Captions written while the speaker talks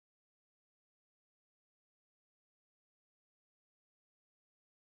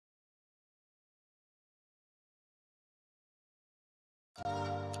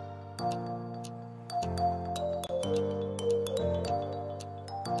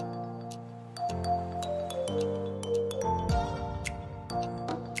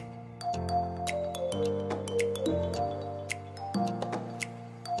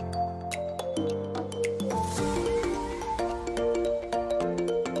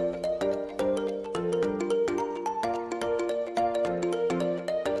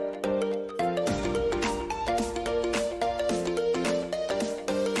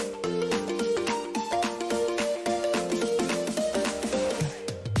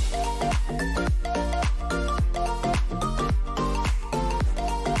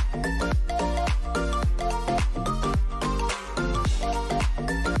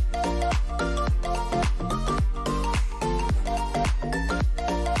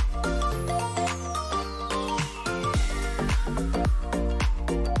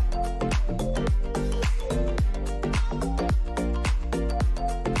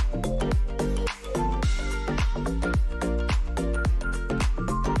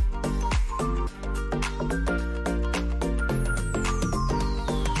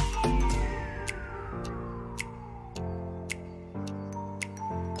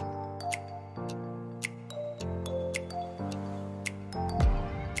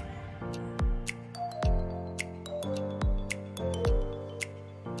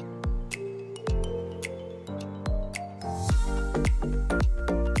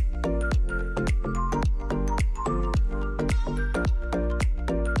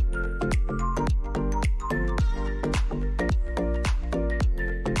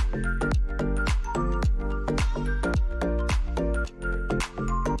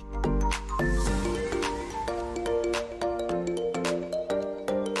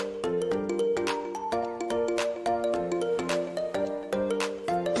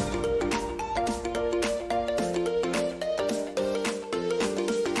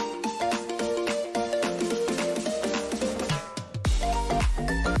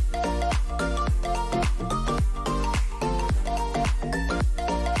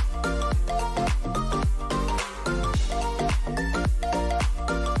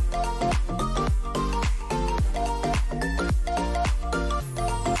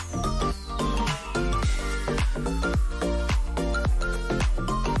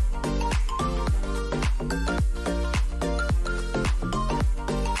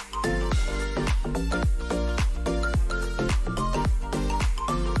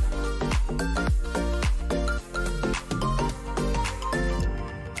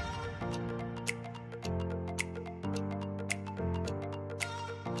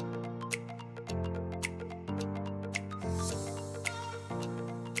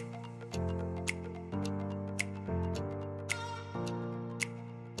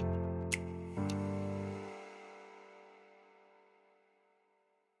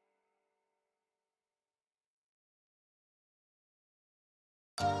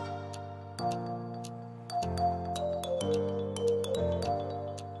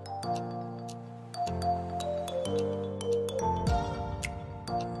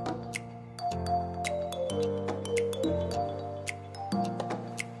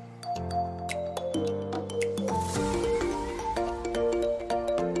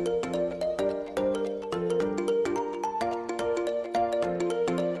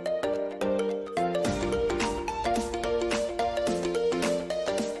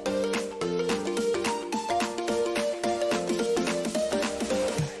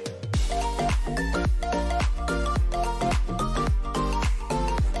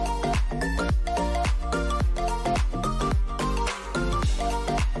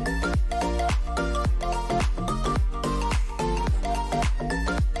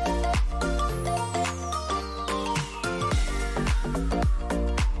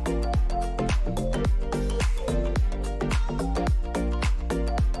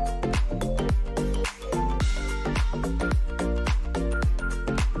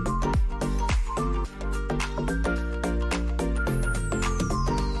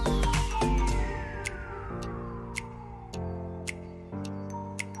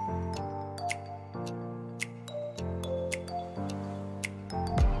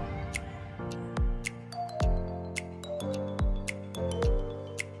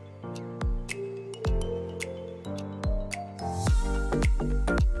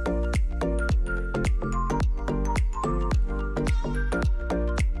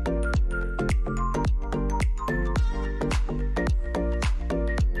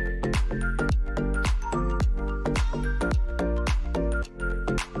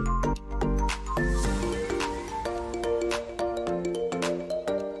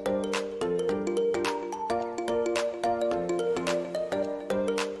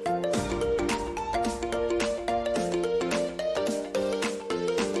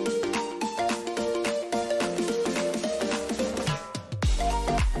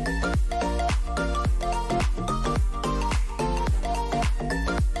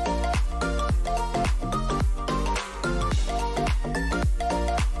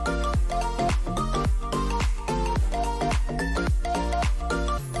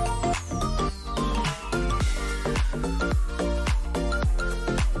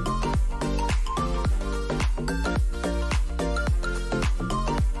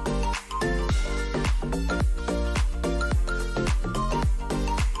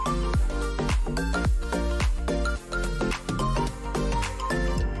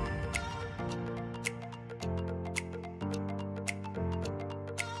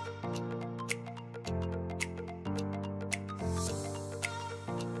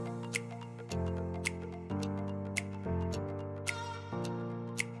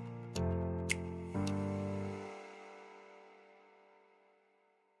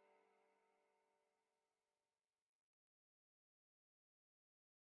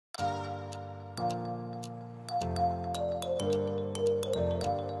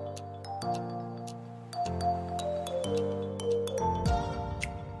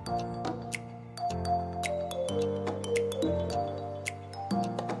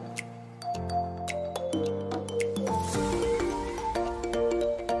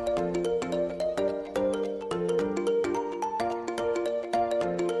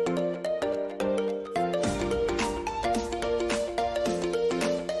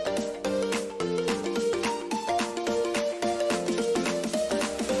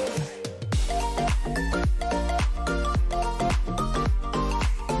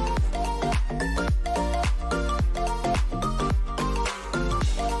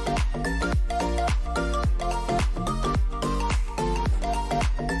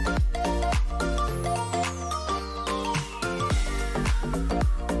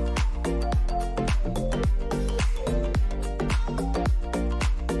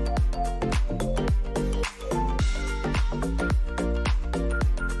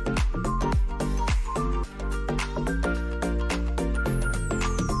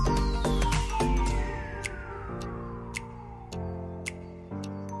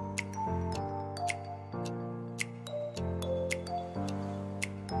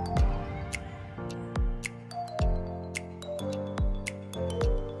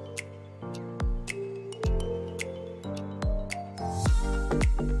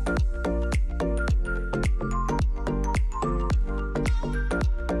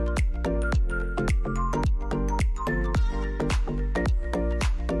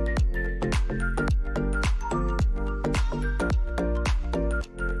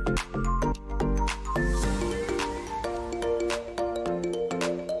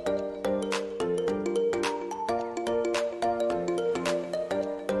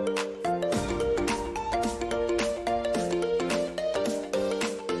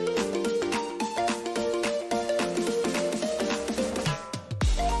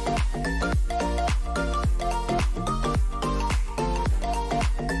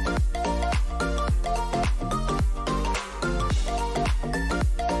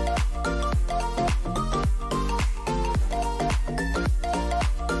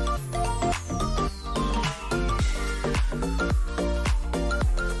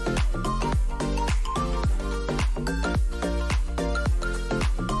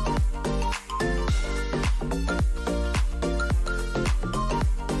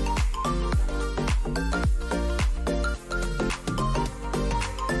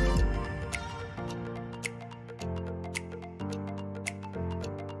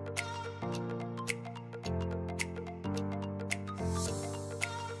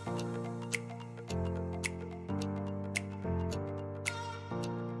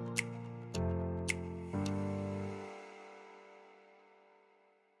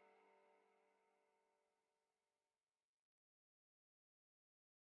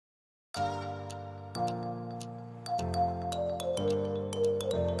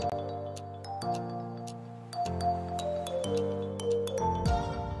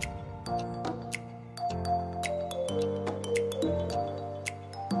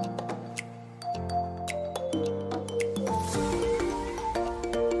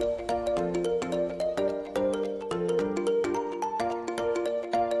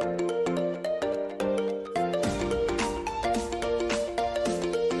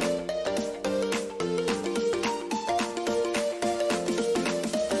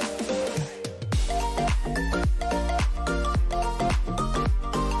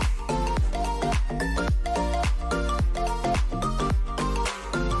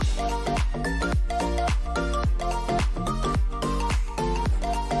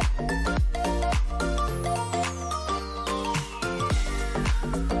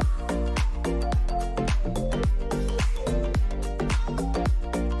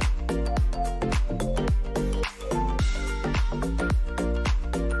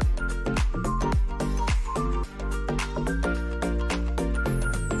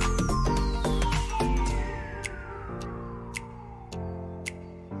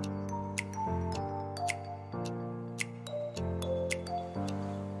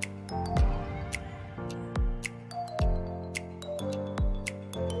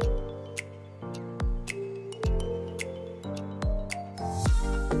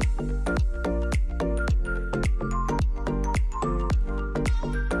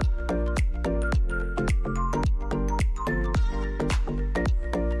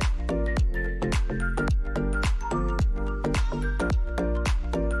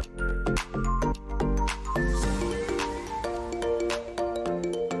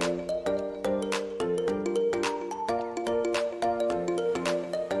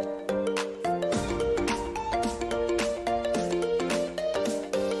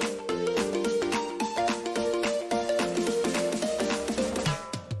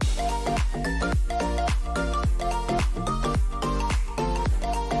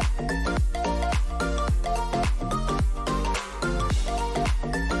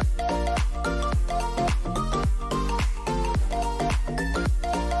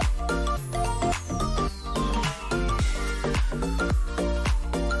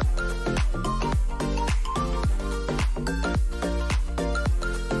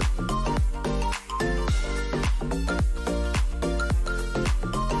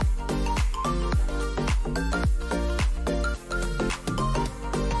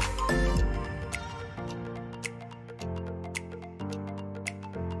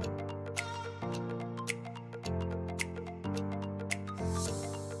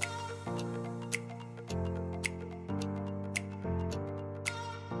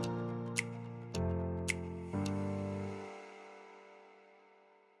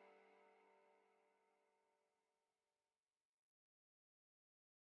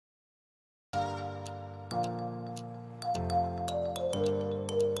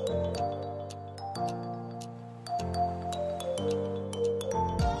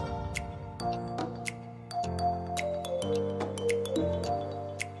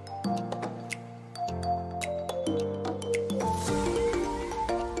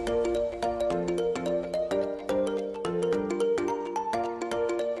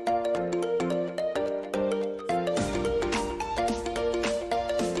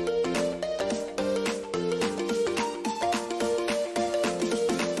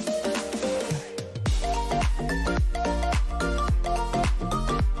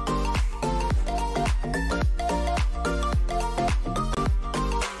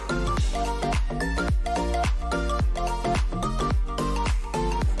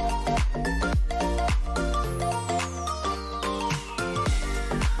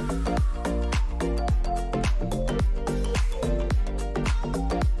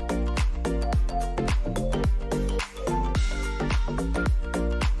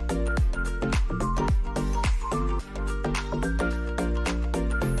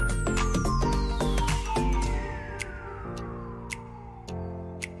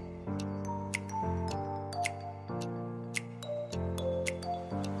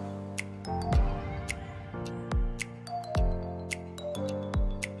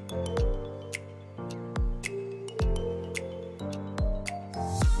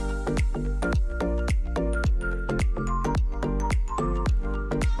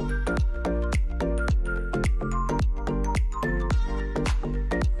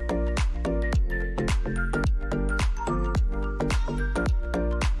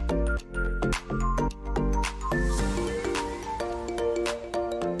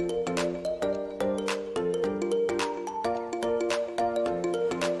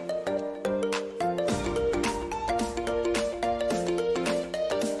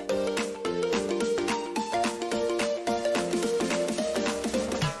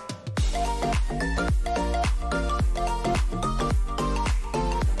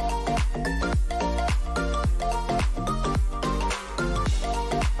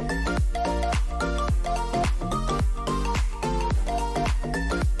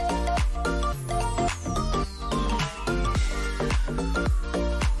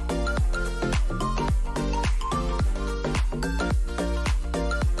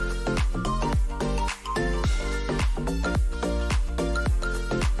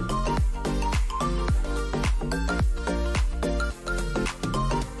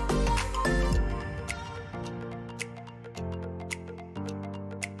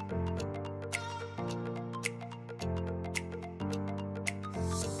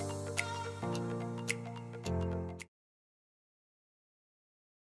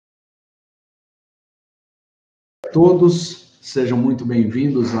todos, sejam muito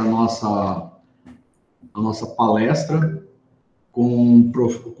bem-vindos à nossa palestra com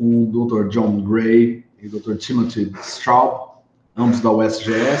o Dr. John Gray e o Dr. Timothy Straub, ambos da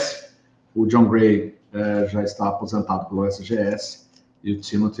USGS. O John Gray já está aposentado pela USGS e o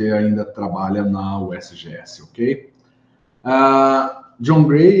Timothy ainda trabalha na USGS, ok? John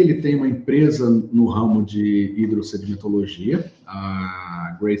Gray, ele tem uma empresa no ramo de hidrossedimentologia,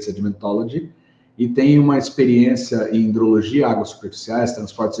 a GraySedimentology, e tem uma experiência em hidrologia, águas superficiais,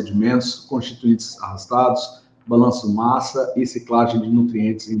 transporte de sedimentos, constituintes arrastados, balanço de massa e ciclagem de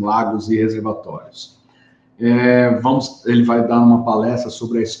nutrientes em lagos e reservatórios. Ele vai dar uma palestra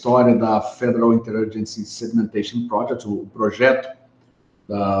sobre a história da Federal Interagency Sedimentation Project, o projeto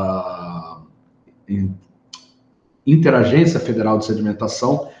da Interagência Federal de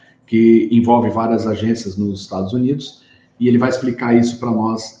Sedimentação, que envolve várias agências nos Estados Unidos, e ele vai explicar isso para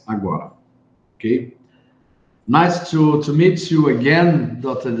nós agora. Okay? Nice to meet you again,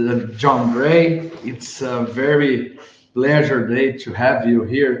 Dr. John Gray. It's a very pleasure day to have you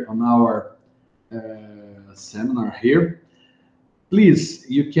here on our seminar here. Please,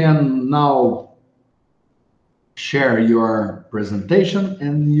 you can now share your presentation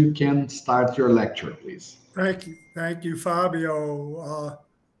and you can start your lecture, please. Thank you, Fábio.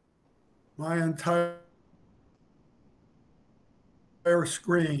 My entire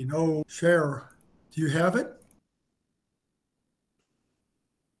screen. Oh, share. Do you have it?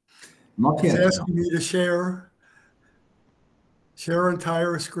 Not yet. It's asking me to share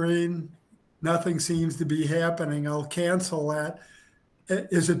entire screen. Nothing seems to be happening. I'll cancel that.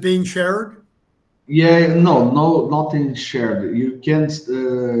 Is it being shared? Yeah, no, nothing shared. You can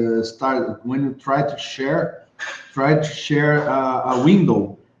start when you try to share a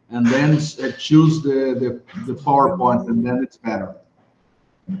window and then choose the PowerPoint, and then it's better.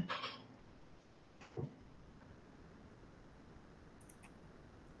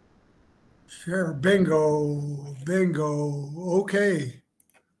 Share, bingo. Okay.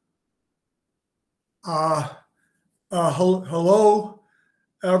 Hello,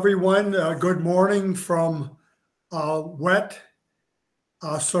 everyone. Good morning from wet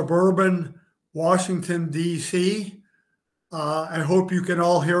suburban Washington, D.C. I hope you can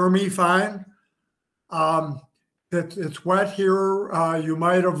all hear me fine. It's wet here. You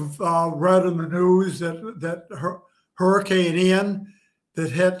might have read in the news that Hurricane Ian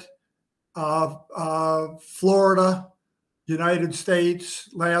that hit Florida, United States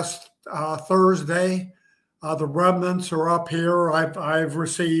last Thursday. The remnants are up here. I've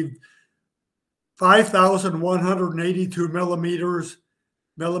received 5,182 millimeters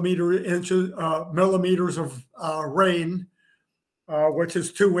of rain, which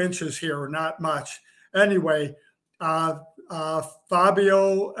is 2 inches here, not much. Anyway, Fábio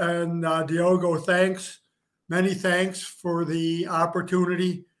and Diogo, many thanks for the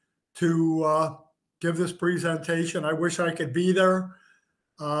opportunity to give this presentation. I wish I could be there.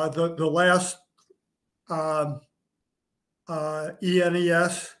 The last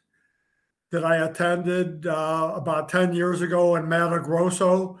ENES that I attended about 10 years ago in Mato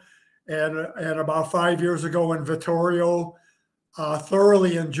Grosso and about 5 years ago in Vittorio,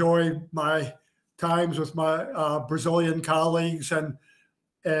 thoroughly enjoyed my times with my Brazilian colleagues, and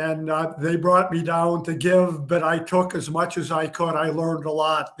they brought me down to give, but I took as much as I could. I learned a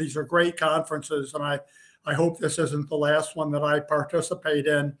lot. These are great conferences, and I hope this isn't the last one that I participate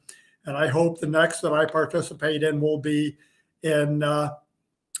in, and I hope the next that I participate in will be in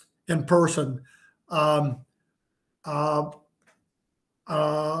person. I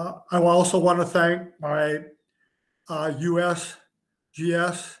also want to thank my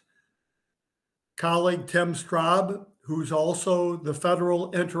USGS colleague, Tim Straub, who's also the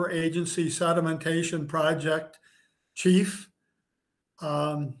Federal Interagency Sedimentation Project chief.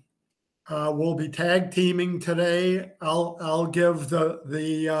 We'll be tag teaming today. I'll give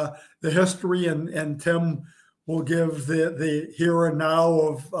the history, and Tim will give the here and now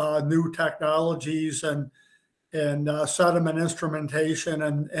of new technologies and sediment instrumentation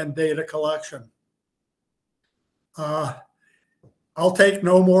and data collection. I'll take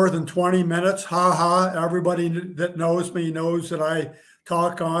no more than 20 minutes. Everybody that knows me knows that I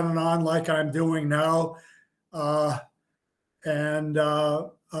talk on and on like I'm doing now. I'll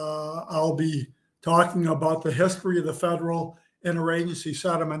be talking about the history of the Federal Interagency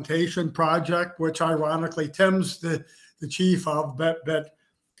Sedimentation Project, which ironically Tim's the chief of, but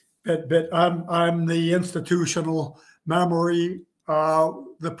I'm the institutional memory.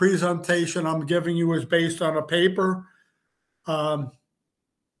 The presentation I'm giving you is based on a paper that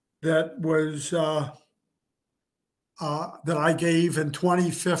I gave in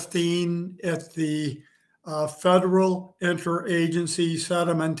 2015 at the Federal Interagency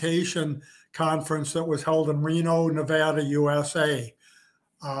Sedimentation Conference that was held in Reno, Nevada, USA.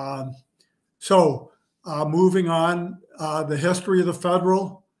 Moving on, the history of the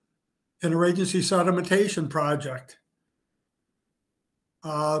Federal Interagency Sedimentation Project.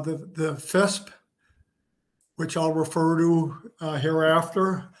 The FISP, which I'll refer to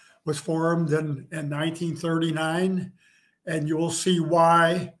hereafter, was formed in 1939, and you will see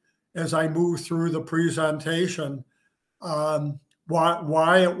why as I move through the presentation,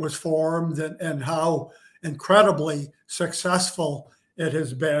 why it was formed and how incredibly successful it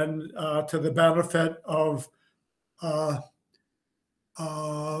has been to the benefit of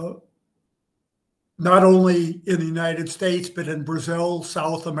not only in the United States, but in Brazil,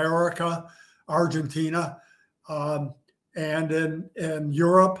 South America, Argentina, and in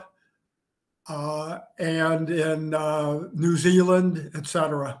Europe, and in New Zealand,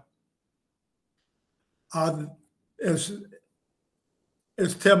 etc. As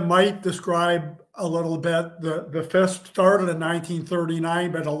Tim might describe a little bit, the FISP started in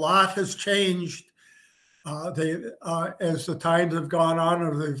 1939, but a lot has changed as the times have gone on,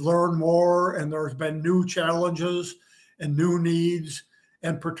 and they've learned more, and there's been new challenges and new needs,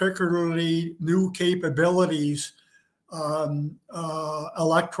 and particularly new capabilities,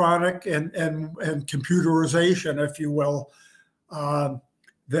 electronic and computerization, if you will,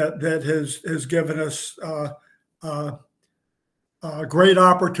 that has given us great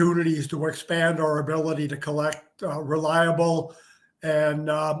opportunities to expand our ability to collect reliable and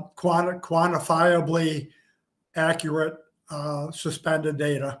quantifiably accurate suspended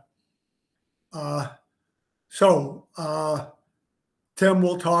data. Tim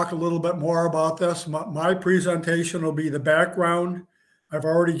will talk a little bit more about this. My presentation will be the background. I've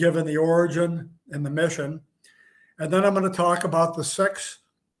already given the origin and the mission. And then I'm going to talk about the 6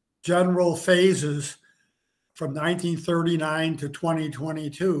 general phases from 1939 to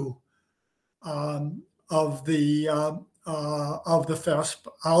 2022 of the FISP.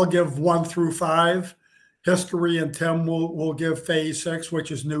 I'll give 1 through 5 history, and Tim will give phase 6, which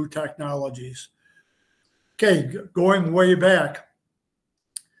is new technologies. Okay, going way back,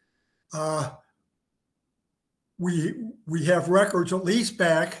 we have records at least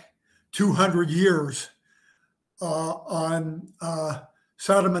back 200 years on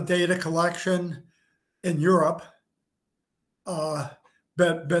sediment data collection in Europe. But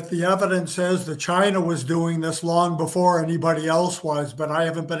the evidence says that China was doing this long before anybody else was, but I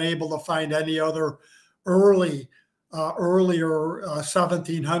haven't been able to find any other earlier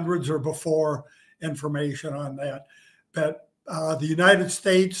 1700s or before information on that. But the United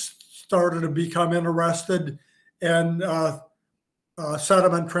States started to become interested in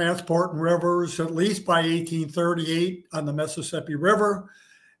sediment transport in rivers, at least by 1838 on the Mississippi River.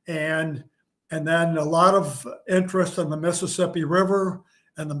 And then a lot of interest in the Mississippi River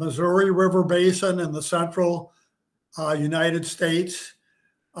and the Missouri River Basin in the central United States,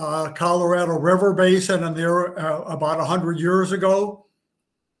 Colorado River Basin in there about 100 years ago,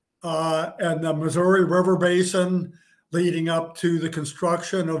 and the Missouri River Basin leading up to the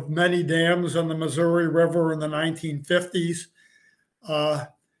construction of many dams on the Missouri River in the 1950s.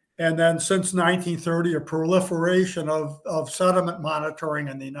 And then since 1930, a proliferation of sediment monitoring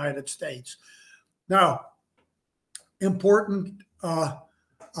in the United States. Now, important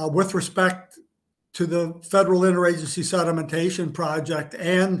with respect to the Federal Interagency Sedimentation Project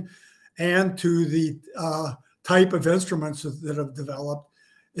and to the type of instruments that have developed,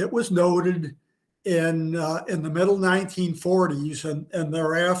 it was noted in the middle 1940s and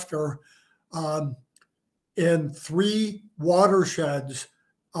thereafter in 3 watersheds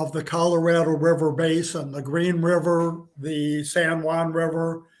of the Colorado River Basin, the Green River, the San Juan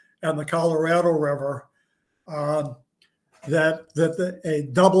River, and the Colorado River, that a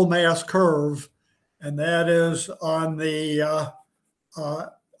double mass curve, and that is on the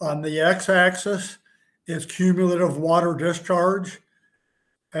x-axis is cumulative water discharge,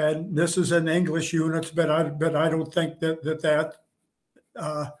 and this is in English units, but I don't think that's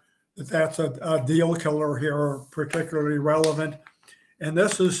a deal killer here or particularly relevant. And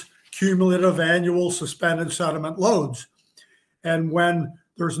this is cumulative annual suspended sediment loads. And when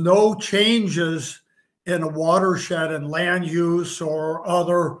there's no changes in a watershed and land use or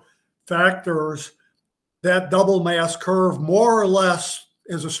other factors, that double mass curve more or less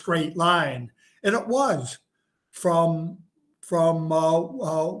is a straight line. And it was from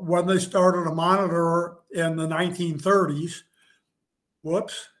when they started to monitor in the 1930s,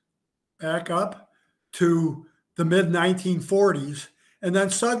 back up to the mid-1940s. And then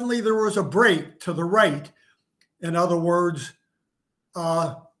suddenly there was a break to the right. In other words,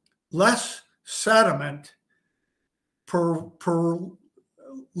 less sediment per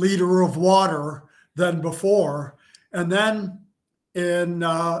liter of water than before. And then in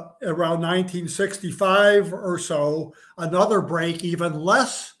around 1965 or so, another break, even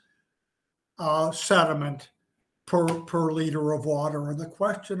less sediment per liter of water. And the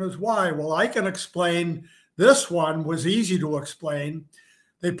question is why? Well, I can explain. This one was easy to explain.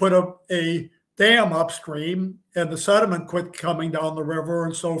 They put a dam upstream and the sediment quit coming down the river.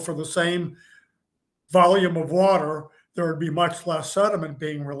 And so for the same volume of water, there would be much less sediment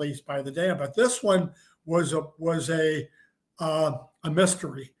being released by the dam. But this one was a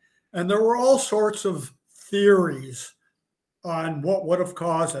mystery. And there were all sorts of theories on what would have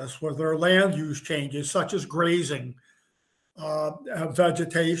caused this. Were there land use changes such as grazing,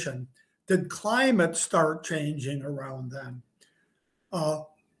 vegetation? Did climate start changing around then?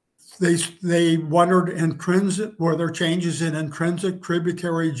 They wondered, were there changes in intrinsic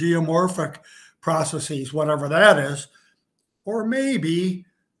tributary geomorphic processes, whatever that is, or maybe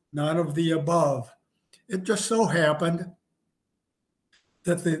none of the above. It just so happened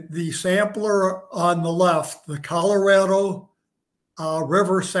that the sampler on the left, the Colorado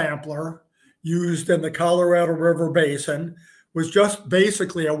River sampler used in the Colorado River Basin, was just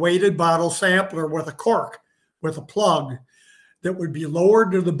basically a weighted bottle sampler with a cork, with a plug that would be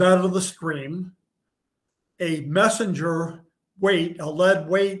lowered to the bed of the stream, a messenger weight, a lead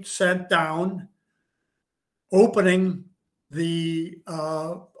weight sent down, opening the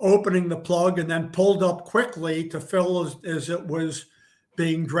plug and then pulled up quickly to fill as it was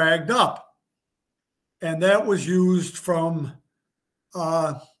being dragged up. And that was used from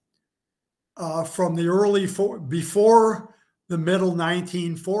the before the middle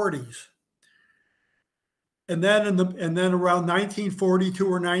 1940s. And then around 1942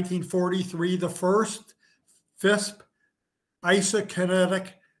 or 1943, the first FISP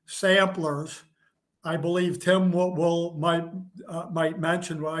isokinetic samplers. I believe Tim might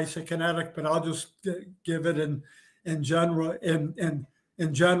mention isokinetic, but I'll just give it in general. In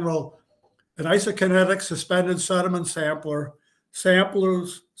general, an isokinetic suspended sediment sampler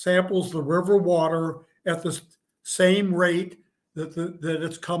samples the river water at the same rate that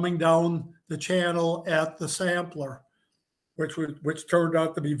it's coming down the channel at the sampler, which turned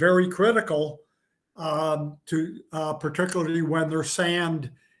out to be very critical particularly when there's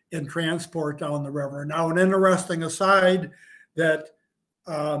sand in transport down the river. Now, an interesting aside that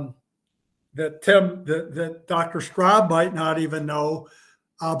Dr. Straub might not even know,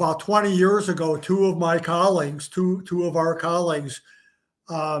 about 20 years ago, two of our colleagues,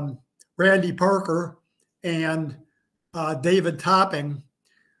 Randy Parker and David Topping,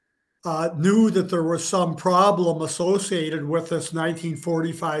 knew that there was some problem associated with this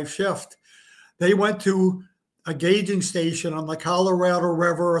 1945 shift. They went to a gauging station on the Colorado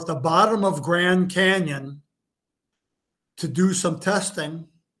River at the bottom of Grand Canyon to do some testing.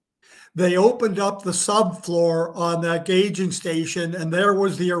 They opened up the subfloor on that gauging station, and there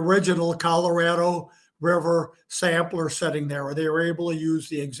was the original Colorado River sampler sitting there. They were able to use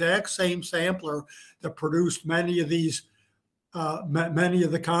the exact same sampler that produced many of the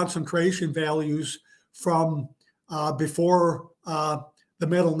concentration values from before the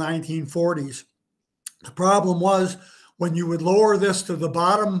middle 1940s. The problem was when you would lower this to the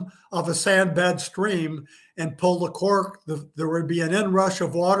bottom of a sand bed stream and pull the cork, there would be an inrush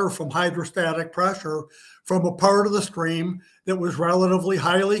of water from hydrostatic pressure from a part of the stream that was relatively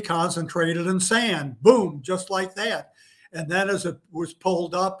highly concentrated in sand. Boom, just like that. And then as it was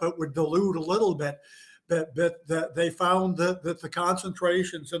pulled up, it would dilute a little bit. But they found that the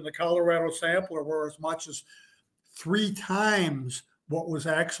concentrations in the Colorado sampler were as much as 3 times what was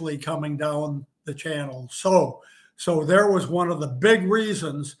actually coming down the channel. So there was one of the big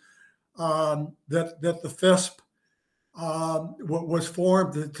reasons that the FISP was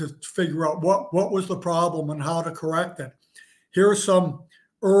formed to figure out what was the problem and how to correct it. Here's some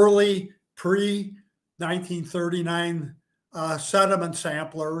early pre-1939 sediment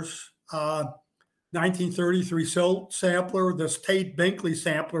samplers. 1933 silt sampler, this Tate Binkley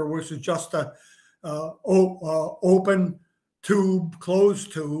sampler, which is just a open tube,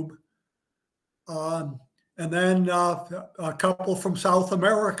 closed tube. And then a couple from South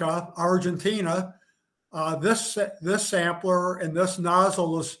America, Argentina. This sampler and this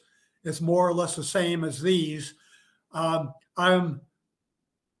nozzle is more or less the same as these. I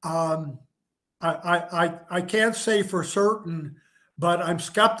can't say for certain, but I'm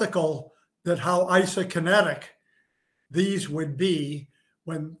skeptical that how isokinetic these would be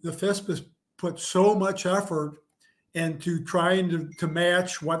when the FISP has put so much effort into trying to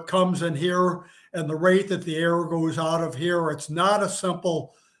match what comes in here and the rate that the air goes out of here. It's not a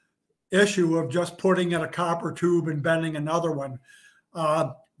simple issue of just putting in a copper tube and bending another one.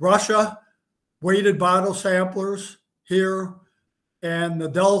 Russia, weighted bottle samplers here, and the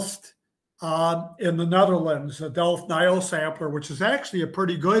Delft in the Netherlands, the Delft Nile sampler, which is actually a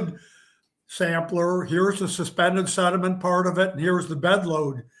pretty good sampler. Here's the suspended sediment part of it, and here's the bed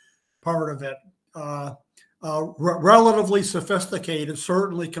load part of it. Relatively sophisticated,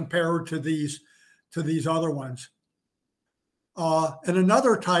 certainly compared to these other ones. And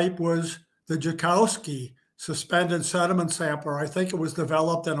another type was the Joukowsky suspended sediment sampler. I think it was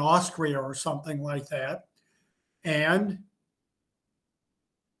developed in Austria or something like that, and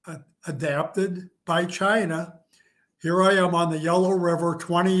adapted by China. Here I am on the Yellow River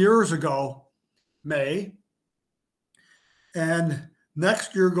 20 years ago, May. And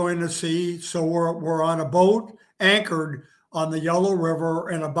next you're going to see, so we're on a boat anchored on the Yellow River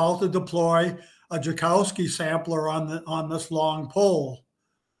and about to deploy a Joukowsky sampler on this long pole.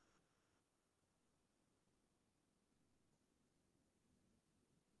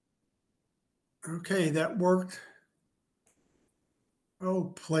 Okay, that worked.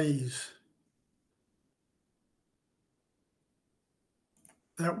 Oh, please.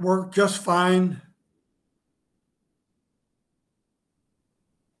 That worked just fine.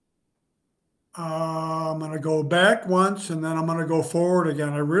 I'm going to go back once and then I'm going to go forward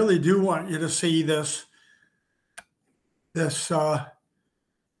again. I really do want you to see this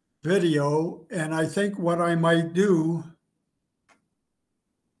video. And I think what I might do,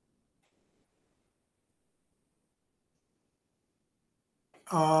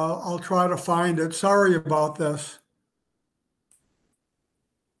 I'll try to find it. Sorry about this.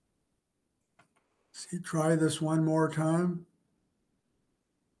 See, try this one more time.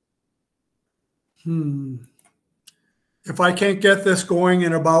 If I can't get this going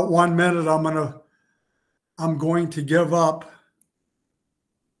in about 1 minute, I'm going to give up.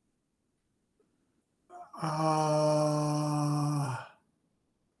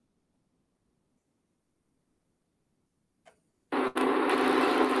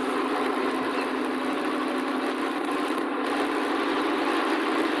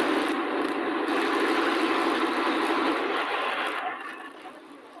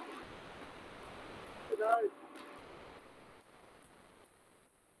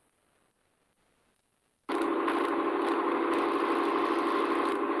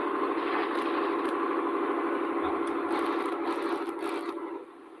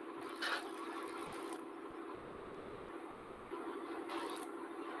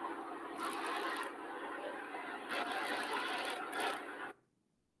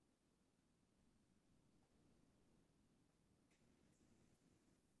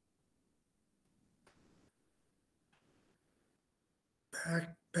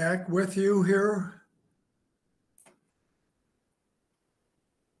 Back with you here.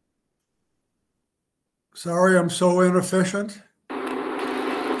 Sorry, I'm so inefficient.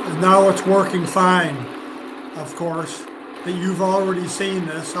 And now it's working fine, of course, that you've already seen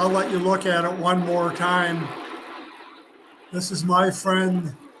this. I'll let you look at it one more time. This is my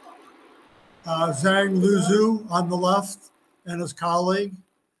friend Zhang Luzhu on the left and his colleague.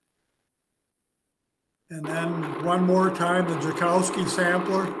 And then one more time, the Joukowsky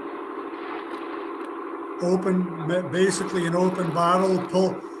sampler, open, basically an open bottle,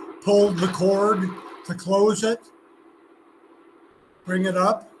 pulled the cord to close it, bring it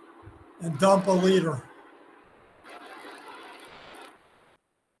up, and dump a liter.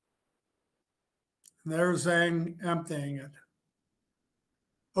 And there's Zhang emptying it.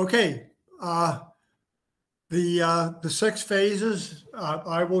 Okay, the 6 phases,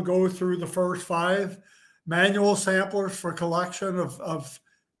 I will go through the first 5. Manual samplers for collection of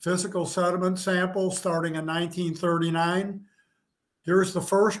physical sediment samples starting in 1939. Here's the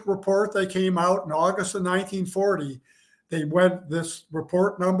first report that came out in August of 1940. This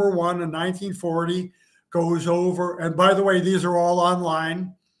report number 1 in 1940 goes over, and by the way, these are all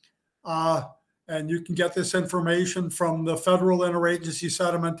online, and you can get this information from the Federal Interagency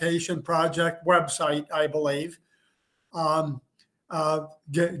Sedimentation Project website, I believe.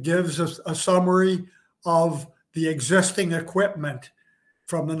 Gives us a summary of the existing equipment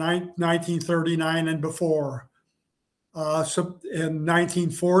from the 1939 and before. So in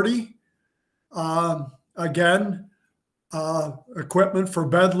 1940, again, equipment for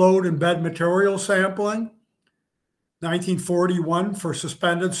bed load and bed material sampling. 1941 for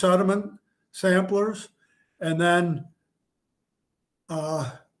suspended sediment samplers. And then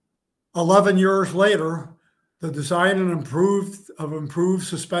 11 years later, the design and improved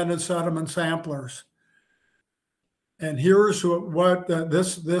suspended sediment samplers. And here's what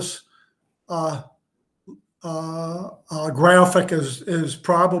this graphic is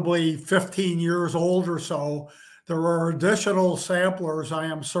probably 15 years old or so. There are additional samplers, I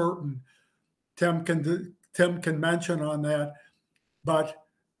am certain. Tim can mention on that, but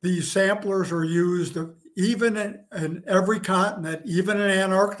these samplers are used even in every continent, even in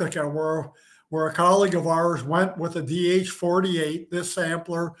Antarctica, where a colleague of ours went with a DH-48, this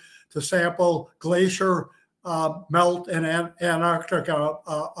sampler, to sample glacier melt in Antarctica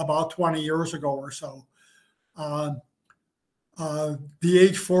about 20 years ago or so.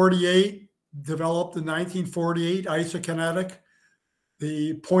 DH-48 developed in 1948, isokinetic.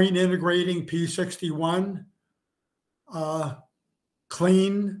 The point integrating P61,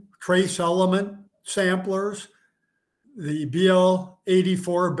 clean trace element samplers, the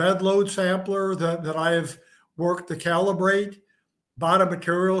BL84 bed load sampler that I have worked to calibrate, bottom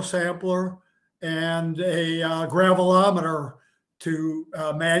material sampler, and a gravelometer to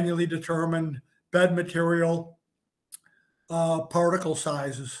manually determine bed material particle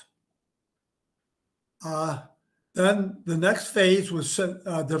sizes. Then the next phase was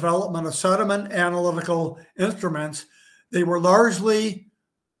development of sediment analytical instruments. They were largely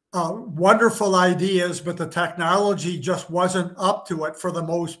wonderful ideas, but the technology just wasn't up to it for the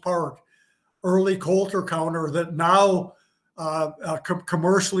most part. Early Coulter counter that now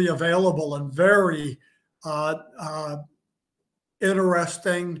commercially available and very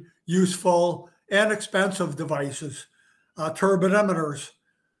interesting, useful, and expensive devices, turbidimeters.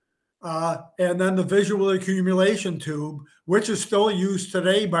 And then the visual accumulation tube, which is still used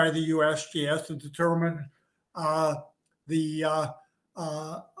today by the USGS to determine the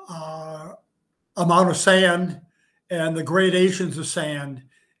amount of sand and the gradations of sand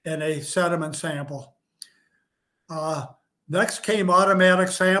in a sediment sample. Next came automatic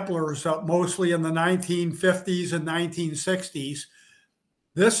samplers, mostly in the 1950s and 1960s.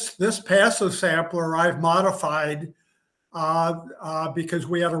 This passive sampler I've modified because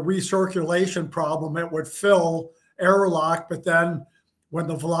we had a recirculation problem. It would fill airlock, but then when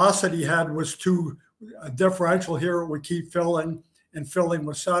the velocity head was too differential here, it would keep filling and filling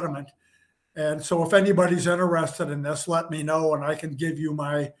with sediment. And so if anybody's interested in this, let me know and I can give you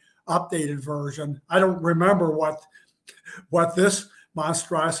my updated version. I don't remember what this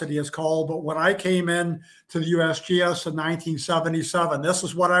monstrosity is called, but when I came in to the USGS in 1977, this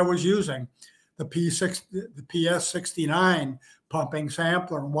is what I was using. The PS69 pumping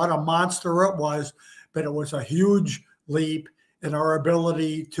sampler, and what a monster it was, but it was a huge leap in our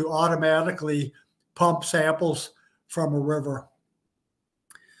ability to automatically pump samples from a river.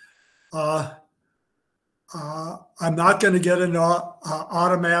 I'm not going to get into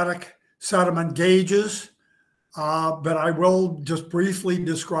automatic sediment gauges, but I will just briefly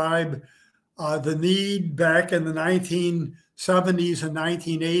describe the need back in the 1970s and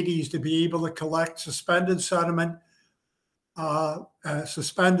 1980s to be able to collect suspended sediment,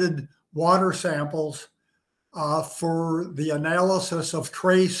 suspended water samples for the analysis of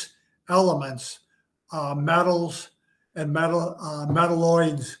trace elements, metals and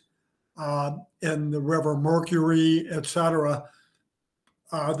metalloids in the river, mercury, etc.,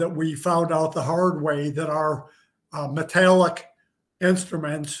 that we found out the hard way that our metallic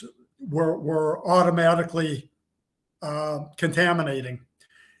instruments were automatically contaminating.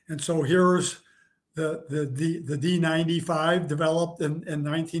 And so here's the D95 developed in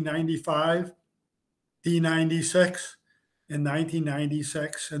 1995, D96 in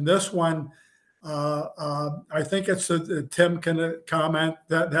 1996. And this one, I think it's Tim can comment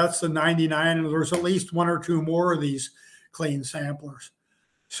that that's the 99, and there's at least one or two more of these clean samplers.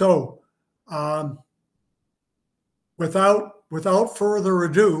 So without further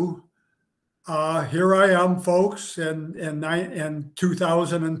ado, here I am, folks, in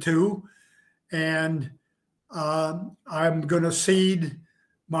 2002, and I'm going to cede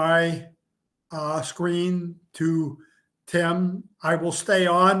my screen to Tim. I will stay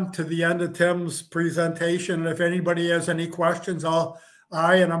on to the end of Tim's presentation. If anybody has any questions, and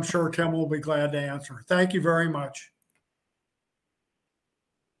I'm sure Tim will be glad to answer. Thank you very much.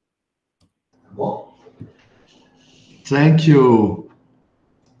 Thank you,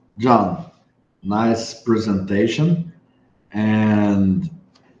 John. Nice presentation. And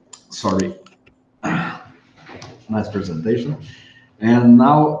sorry, nice presentation. And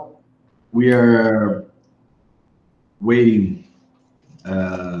now we are waiting.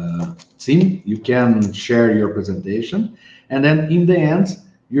 Tim, you can share your presentation, and then in the end,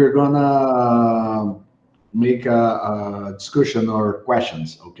 you're gonna make a discussion or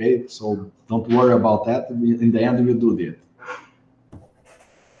questions. Okay, so don't worry about that. In the end, we'll do that.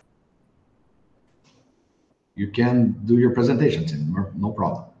 You can do your presentation, Tim. No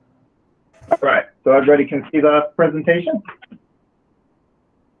problem. All right. So everybody can see the presentation?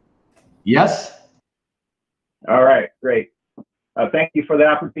 Yes. All right, great. Thank you for the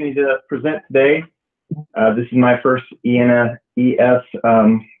opportunity to present today. This is my first ENES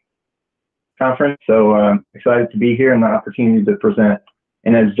conference, so I'm excited to be here and the opportunity to present.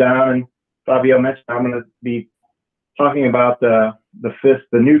 And as John and Fábio mentioned, I'm going to be talking about the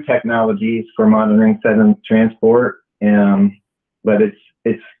new technologies for monitoring sediment transport. But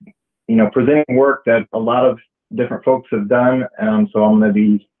it's presenting work that a lot of different folks have done. So I'm going to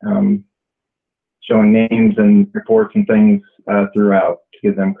be showing names and reports and things throughout to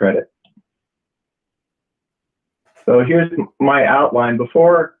give them credit. So here's my outline.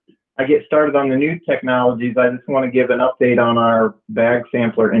 Before I get started on the new technologies, I just want to give an update on our bag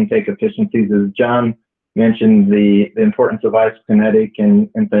sampler intake efficiencies. As John mentioned, the importance of isokinetic and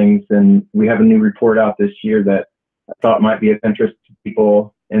things, and we have a new report out this year that I thought might be of interest to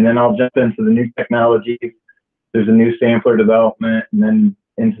people. And then I'll jump into the new technologies. There's a new sampler development, and then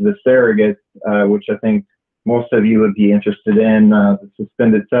into the surrogates, which I think most of you would be interested in, the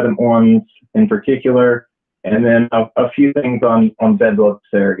suspended sediment ones in particular, and then a few things on bedload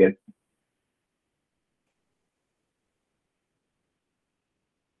surrogates.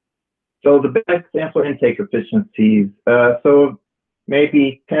 So the bag sampler intake efficiencies. So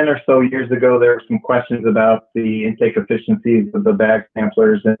maybe 10 or so years ago, there were some questions about the intake efficiencies of the bag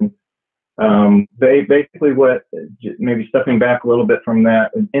samplers, and basically maybe stepping back a little bit from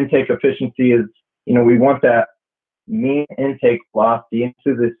that, intake efficiency is, we want that mean intake velocity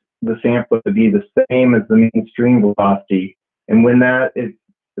into the sampler to be the same as the mean stream velocity. And when that is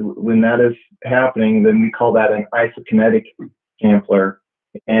happening, then we call that an isokinetic sampler.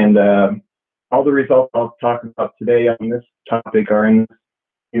 And all the results I'll talk about today on this topic are in this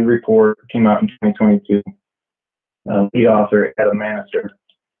new report that came out in 2022. Lead author, Adam Manister.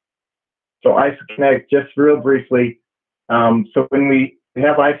 So isokinetic, just real briefly. So when we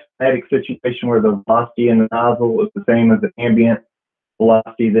have isokinetic situation where the velocity in the nozzle is the same as the ambient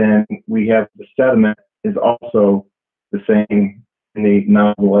velocity, then we have the sediment is also the same in the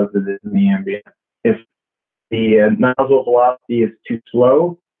nozzle as it is in the ambient. If the nozzle velocity is too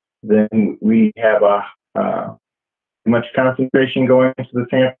slow, then we have too much concentration going into the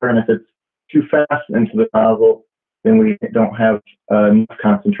sampler, and if it's too fast into the nozzle, then we don't have enough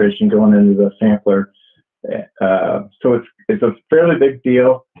concentration going into the sampler. So it's a fairly big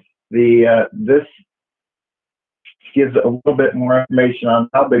deal. This gives a little bit more information on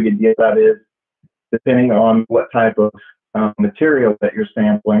how big a deal that is, depending on what type of material that you're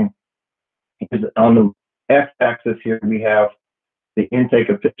sampling. Because on the x-axis here, we have the intake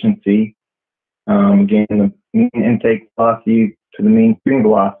efficiency. Again, the mean intake velocity to the mean stream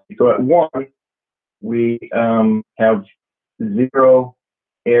velocity. So at 1, we have 0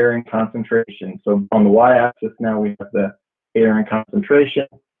 air and concentration. So on the y-axis now we have the air and concentration.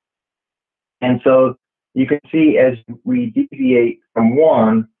 And so you can see as we deviate from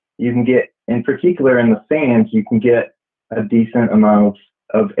 1, you can get, in particular in the sands, you can get a decent amount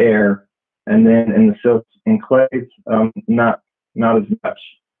of air. And then in the silts and clays, not as much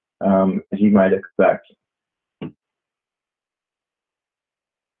as you might expect.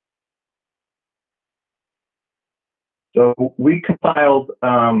 So we compiled,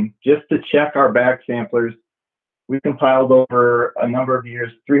 just to check our bag samplers, we compiled over a number of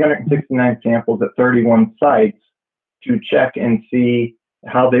years, 369 samples at 31 sites to check and see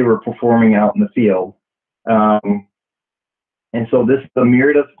how they were performing out in the field. And so this is a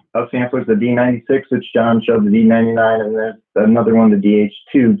myriad of samplers, the D96, which John showed, the D99, and there's another one, the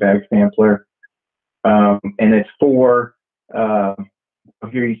DH2 bag sampler. And it's for,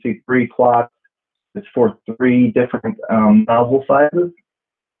 here you see 3 plots. It's for 3 different nozzle sizes,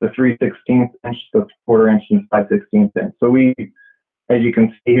 the 3/16 inch, the 1/4 inch, and 5/16 inch. So we, as you can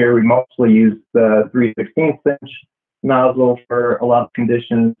see here, we mostly use the 3/16 inch nozzle for a lot of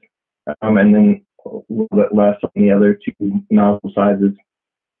conditions, and then a little bit less on the other 2 nozzle sizes.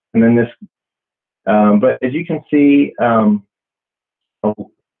 And then this, but as you can see, and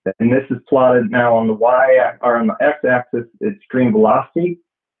this is plotted now on the y or on the x-axis, it's stream velocity.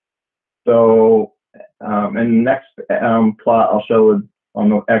 So, and the next plot I'll show on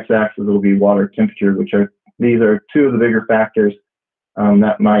the x-axis will be water temperature, which are, these are 2 of the bigger factors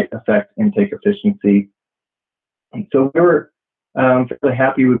that might affect intake efficiency. And so we were fairly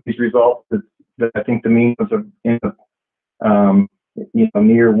happy with these results. I think the mean was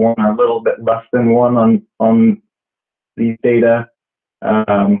near 1 or a little bit less than 1 on these data.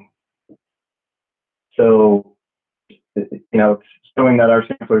 So it's showing that our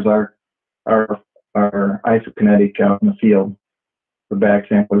samplers are isokinetic out in the field, for bag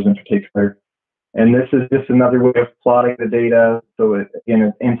samplers in particular. And this is just another way of plotting the data. So again,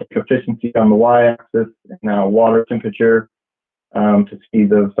 it's intake efficiency on the y-axis, and now water temperature to see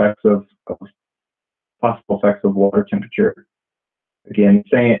the effects of possible effects of water temperature. Again,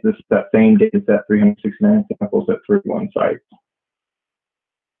 saying this is that same data set, 369 samples at 31 sites.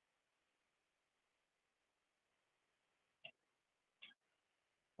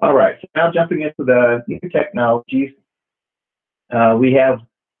 All right, so now jumping into the new technologies, we have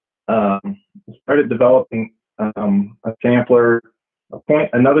started developing a sampler,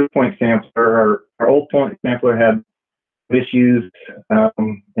 another point sampler. Our old point sampler had issues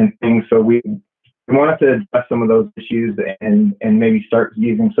and things, so we wanted to address some of those issues and maybe start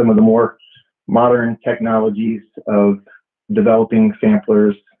using some of the more modern technologies of developing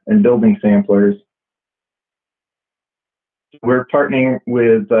samplers and building samplers. We're partnering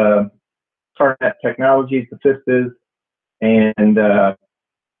with Carnet Technologies, the FISTs, and to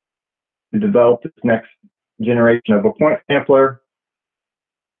develop this next generation of a point sampler.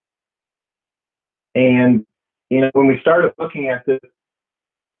 And when we started looking at this,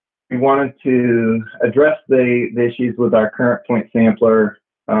 we wanted to address the issues with our current point sampler.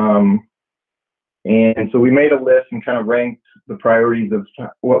 And so we made a list and kind of ranked the priorities of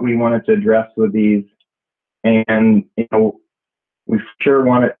what we wanted to address with these. And we sure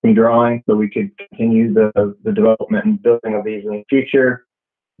wanted some drawing so we could continue the development and building of these in the future.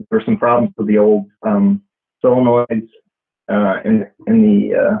 There were some problems with the old solenoids in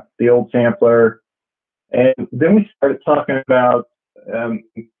the old sampler. And then we started talking about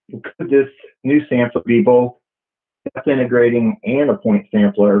could this new sampler be both depth integrating and a point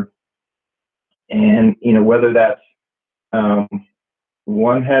sampler? And whether that's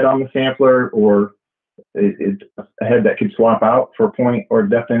one head on the sampler or it's a head that could swap out for point or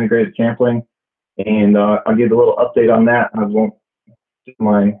depth integrated sampling. And I'll give a little update on that. I won't do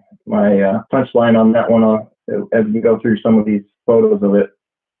my punchline on that one as we go through some of these photos of it.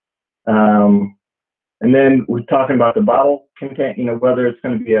 And then we're talking about the bottle content, whether it's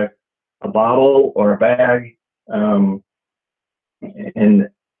going to be a bottle or a bag. And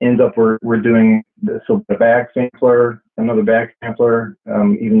ends up we're doing the bag sampler, another bag sampler,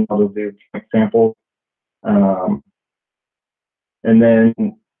 even though they'll do samples. And then,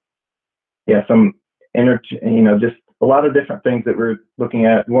 some just a lot of different things that we're looking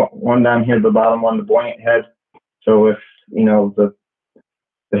at. One down here at the bottom, one the buoyant head. So if the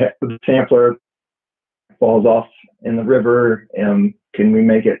head of the sampler falls off in the river, can we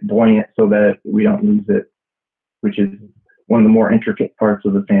make it buoyant so that we don't lose it, which is one of the more intricate parts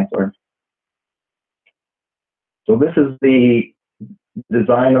of the sampler. So this is the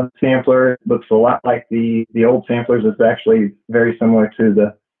design of the sampler. It looks a lot like the old samplers. It's actually very similar to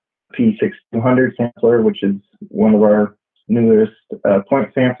the P6200 sampler, which is one of our newest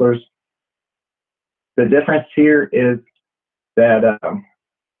point samplers. The difference here is that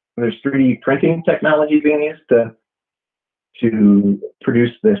there's 3D printing technology being used to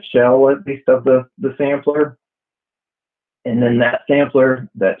produce the shell, at least, of the sampler. And then that sampler,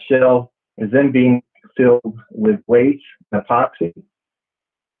 that shell, is then being filled with weights, epoxy.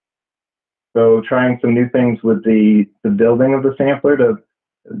 So trying some new things with the building of the sampler.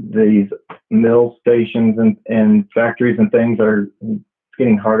 These mill stations and factories and things are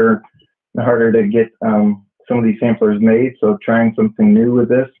getting harder and harder to get some of these samplers made. So trying something new with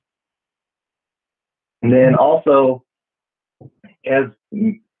this. And then also, as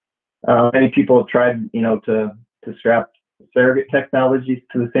many people have tried, to strap surrogate technologies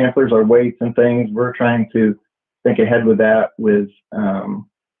to the samplers or weights and things, we're trying to think ahead with that, with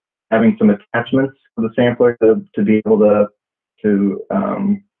having some attachments for the sampler to be able to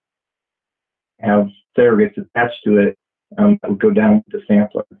have surrogates attached to it that would go down with the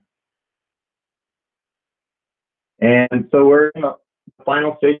sampler. And so we're in the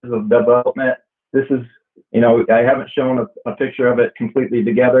final stages of development. This is, I haven't shown a picture of it completely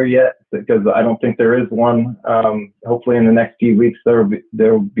together yet because I don't think there is one. Hopefully in the next few weeks there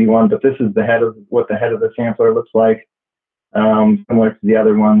will be one, but this is what the head of the sampler looks like. Similar to the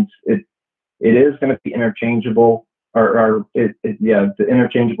other ones. It is going to be interchangeable, the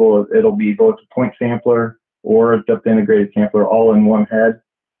interchangeable. It'll be both a point sampler or a depth integrated sampler all in one head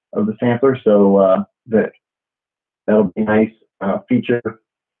of the sampler. So that'll be a nice feature.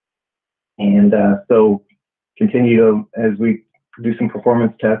 And so continue to, as we do some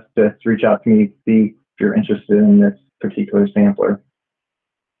performance tests, to reach out to me to see if you're interested in this particular sampler.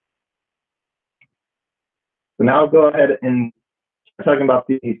 So now I'll go ahead and start talking about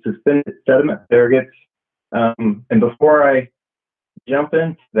the suspended sediment surrogates. And before I jump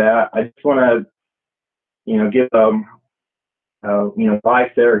into that, I just want to, give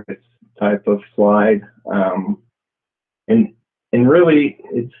why surrogates. type of slide. And really,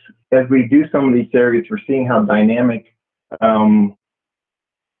 it's as we do some of these surrogates, we're seeing how dynamic some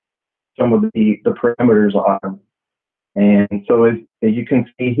of the parameters are. And so as you can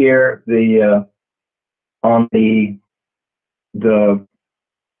see here, on the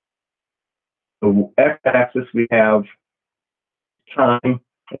x-axis we have time, and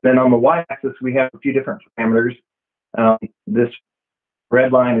then on the y-axis we have a few different parameters. This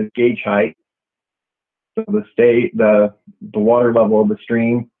red line is gauge height, so the water level of the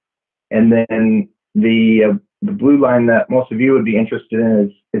stream, and then the blue line that most of you would be interested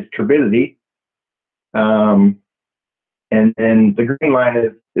in is turbidity, and then the green line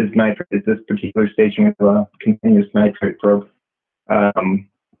is nitrate. Is this particular station of a continuous nitrate probe.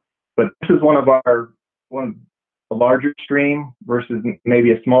 But this is one of a larger stream versus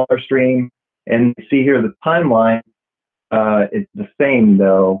maybe a smaller stream, and you see here the timeline is the same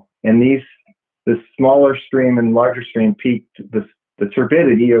though, and the smaller stream and larger stream peaked, the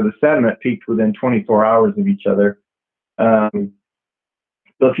turbidity or the sediment peaked within 24 hours of each other. So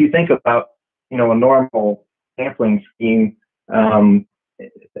if you think about, a normal sampling scheme,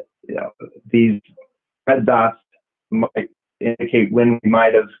 these red dots might indicate when we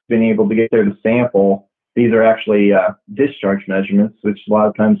might have been able to get there to sample. These are actually discharge measurements, which a lot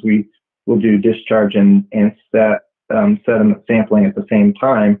of times we will do discharge and sediment sampling at the same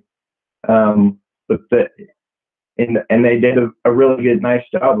time. And they did a really good, nice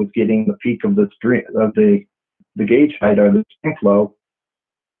job of getting the peak of the stream of the gauge height or the stream flow,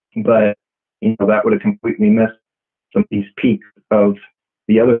 but that would have completely missed some of these peaks of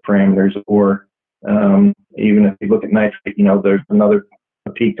the other parameters, or even if you look at nitrate, there's another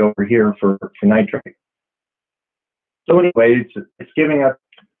peak over here for nitrate. So anyway, it's giving us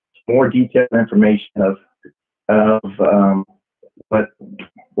more detailed information of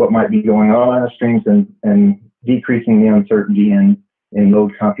what might be going on in the streams and decreasing the uncertainty in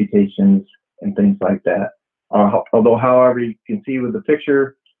load computations and things like that. Although, however, you can see with the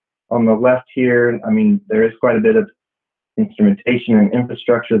picture on the left here, there is quite a bit of instrumentation and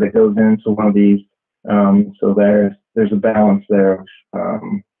infrastructure that goes into one of these. So there's a balance there of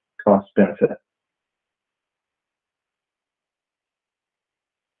cost benefit.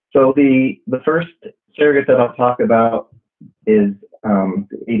 So the first surrogate that I'll talk about is the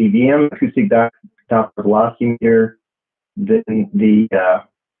ADVM, acoustic Doppler velocity meter, then the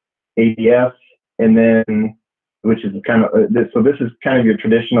ADS, and then which is kind of so this is kind of your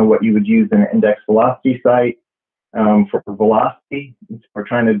traditional what you would use in an index velocity site for velocity. We're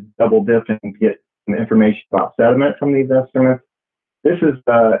trying to double dip and get some information about sediment from these instruments. This is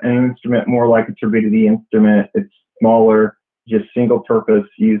an instrument more like a turbidity instrument. It's smaller, just single purpose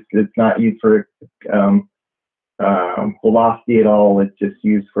use. It's not used for velocity at all. It's just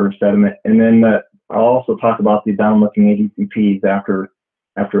used for sediment. And then I'll also talk about the down-looking ADCPs after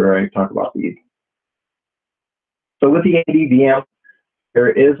I talk about these. So with the ADVM,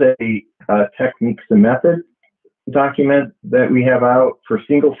 there is a techniques and methods document that we have out for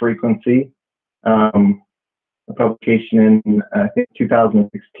single frequency, a publication in I think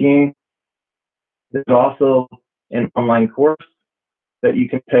 2016. There's also an online course that you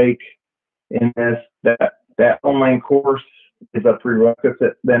can take in this. That online course is a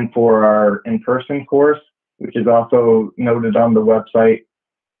prerequisite then for our in-person course, which is also noted on the website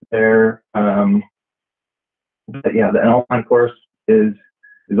there. But yeah, the online course is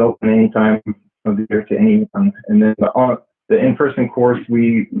open anytime of the year to anyone. And then the in-person course,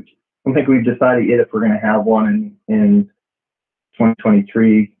 I don't think we've decided yet if we're going to have one in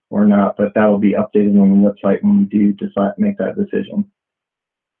 2023 or not, but that'll be updated on the website when we do decide to make that decision.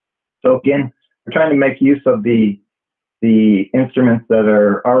 So again, we're trying to make use of the instruments that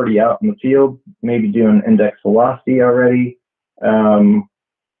are already out in the field, maybe doing index velocity already. And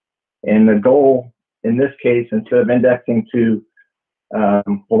the goal in this case, instead of indexing to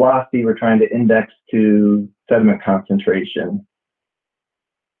velocity, we're trying to index to sediment concentration.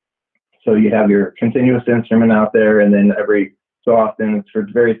 So you have your continuous instrument out there, and then every so often, for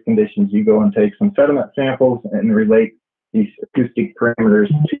various conditions, you go and take some sediment samples and relate these acoustic parameters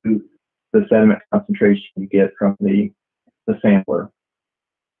to the sediment concentration you get from the sampler.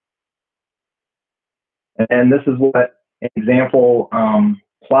 And this is what an example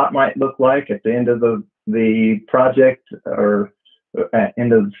plot might look like at the end of the project or at the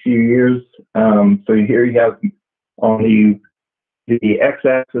end of a few years. So here you have on the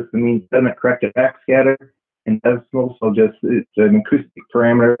x-axis the mean sediment corrected backscatter in decimals. So just it's an acoustic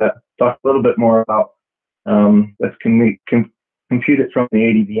parameter that talks a little bit more about that's computed from the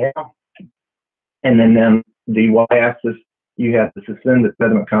ADVM. And then the y-axis you have the suspended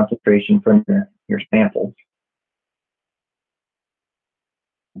sediment concentration from your samples.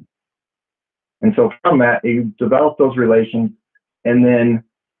 And so from that, you develop those relations, and then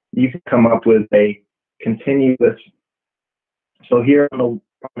you can come up with a continuous. So here on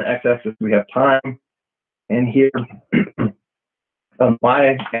the x-axis, we have time, and here on the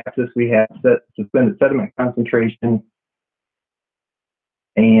y-axis, we have suspended sediment concentration,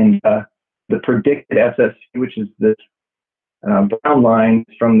 and the predicted SSC, which is this brown line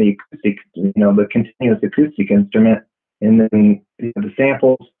from the acoustic, the continuous acoustic instrument, and then the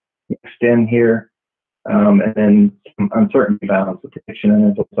samples mixed in here, and then some uncertainty balance of prediction, and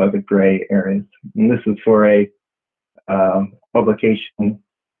there's also the gray areas. And this is for a publication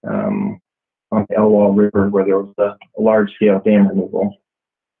on the Elwha River where there was a large-scale dam removal.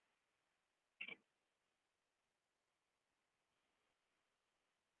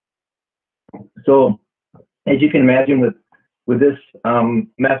 So, as you can imagine, with this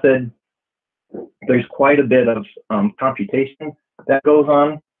method, there's quite a bit of computation that goes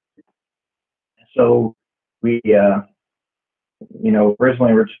on. So we,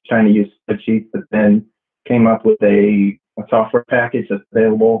 originally we're just trying to use spreadsheets, but then came up with a software package that's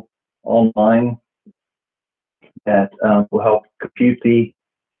available online that will help compute the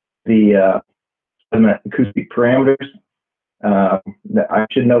sediment acoustic parameters. That I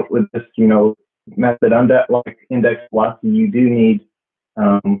should note with this, method like index velocity, you do need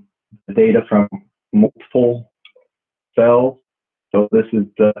the data from multiple cells. So this is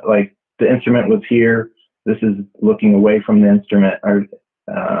the instrument was here. This is looking away from the instrument, or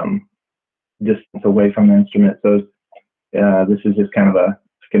distance away from the instrument. So this is just kind of a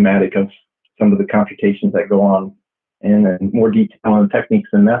schematic of some of the computations that go on, and then more detail on techniques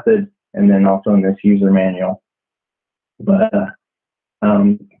and methods, and then also in this user manual. But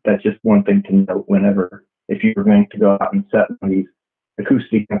that's just one thing to note whenever, if you're going to go out and set one of these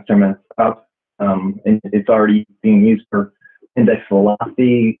acoustic instruments up, and it's already being used for index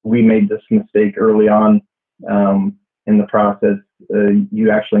velocity. We made this mistake early on in the process. You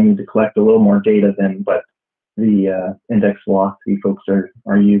actually need to collect a little more data than what the index velocity folks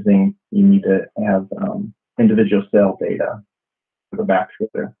are using. You need to have individual cell data for the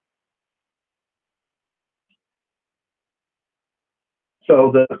backscatter.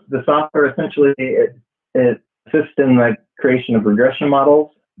 So the software essentially it assists in the creation of regression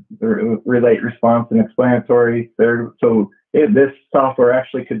models, relate, response, and explanatory. So this software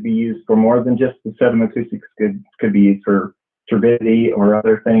actually could be used for more than just the sediment acoustics. Could be used for turbidity or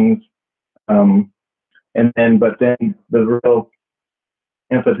other things. But then the real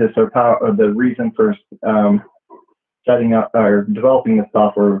emphasis or power, or the reason for setting up or developing the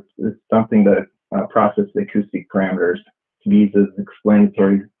software is something to process the acoustic parameters to be used as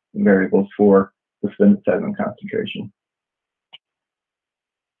explanatory variables for the sediment concentration.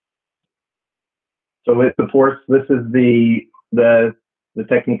 So it supports, this is the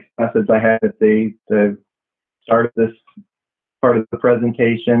techniques methods I had at the start of this part of the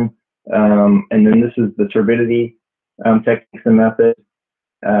presentation. And then this is the turbidity techniques and method.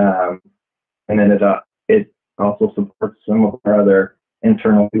 And then it also supports some of our other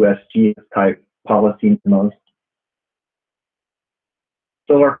internal USGS type policy memos.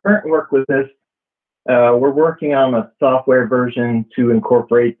 So our current work with this, we're working on a software version to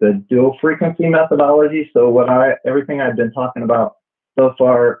incorporate the dual frequency methodology. So everything I've been talking about so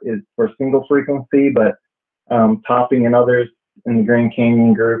far is for single frequency, but Topping and others in the Grand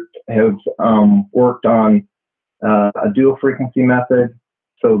Canyon group have worked on a dual frequency method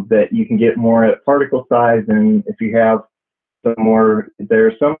so that you can get more at particle size. And if you have some more,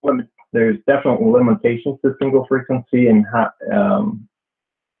 there's definitely limitations to single frequency and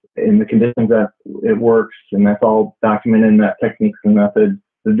in the conditions that it works, and that's all documented in that techniques and methods.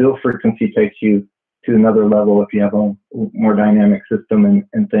 The dual frequency takes you to another level if you have a more dynamic system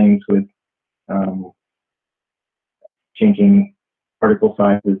and things with changing particle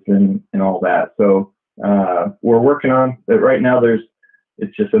sizes and all that. So we're working on that right now.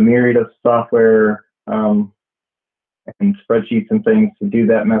 It's just a myriad of software and spreadsheets and things to do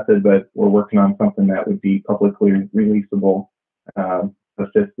that method, but we're working on something that would be publicly releasable.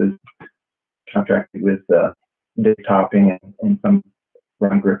 Assist is contracted with Dick Topping and some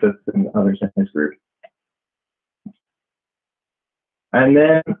Ron Griffiths and others in his group. And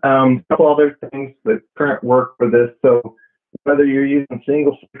then a couple other things, the current work for this. So whether you're using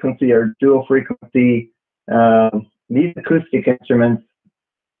single frequency or dual frequency, these acoustic instruments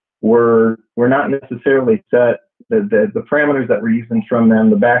were not necessarily set. The parameters that we're using from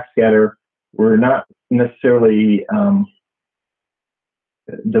them, the backscatter, were not necessarily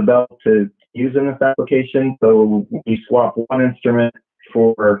developed to use in this application. So you swap one instrument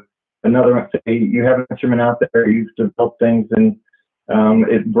for another one. Say you have an instrument out there, you've developed things, and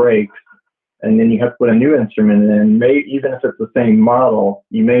it breaks, and then you have to put a new instrument in. Even if it's the same model,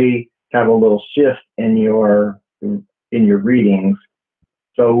 you may have a little shift in your readings.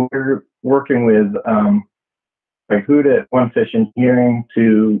 So we're working with Huda at One Fish Engineering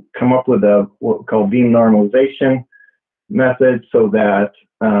to come up with what we call beam normalization method, so that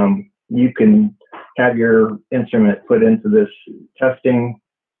you can have your instrument put into this testing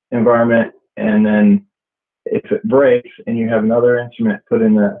environment, and then if it breaks and you have another instrument put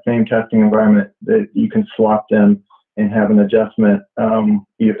in the same testing environment, that you can swap them and have an adjustment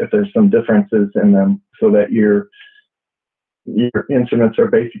if there's some differences in them, so that your instruments are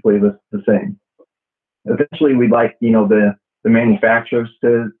basically the same. Eventually, we'd like the manufacturers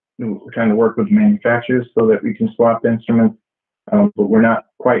to kind of work with the manufacturers so that we can swap instruments, but we're not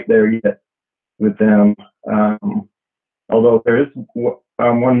quite there yet with them. Although there is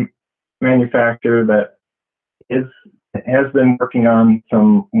one manufacturer that has been working on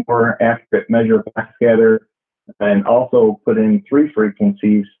some more accurate measure of backscatter, and also put in 3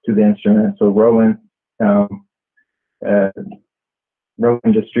 frequencies to the instrument. So Rowan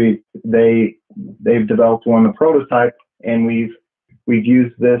Industries, they've developed one, a prototype, and we've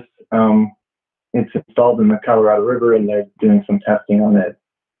used this. It's installed in the Colorado River, and they're doing some testing on it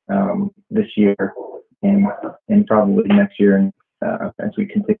this year and probably next year, as we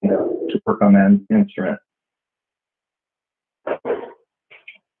continue to work on that instrument.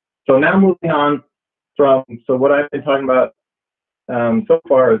 So now moving on so what I've been talking about so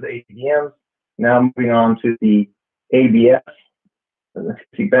far is ADMs. Now moving on to the ABS, the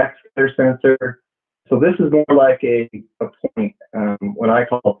acoustic backscatter sensor. So this is more like a point, what I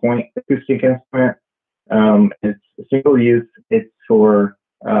call a point acoustic instrument. It's single use. It's for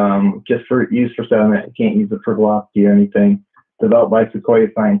just for use for sediment. You can't use it for velocity or anything. Developed by Sequoia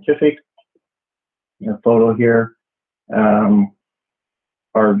Scientific. A photo here.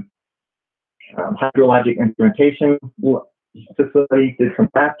 Our hydrologic instrumentation facility did some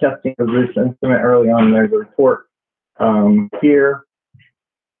back testing of this instrument early on. There's a report here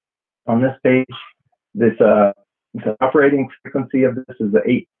on this page. The operating frequency of this is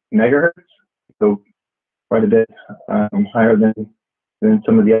 8 megahertz, so quite a bit higher than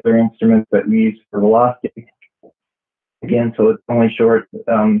some of the other instruments that we use for velocity. Again, so it's only short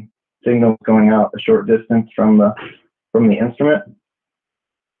signals going out a short distance from the instrument.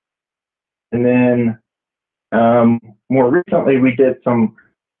 And then more recently, we did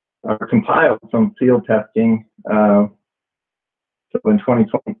compiled some field testing. So in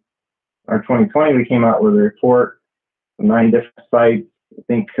 2020, we came out with a report, 9 different sites. I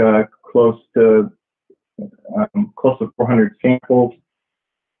think close to 400 samples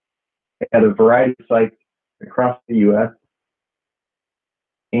at a variety of sites across the U.S.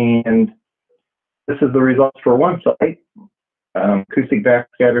 And this is the results for one site. Acoustic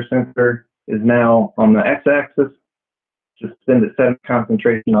backscatter sensor is now on the x-axis, suspended sediment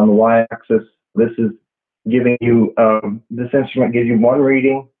concentration on the y-axis. This is giving you, this instrument gives you one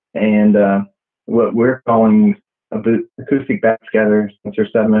reading, and what we're calling acoustic backscatter sensor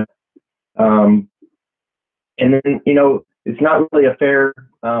sediment. And then, it's not really a fair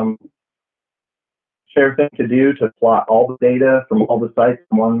thing to do to plot all the data from all the sites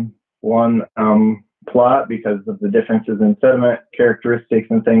in one plot because of the differences in sediment characteristics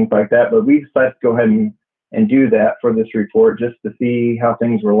and things like that. But we decided to go ahead and do that for this report just to see how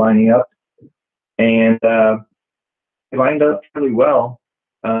things were lining up. And it lined up really well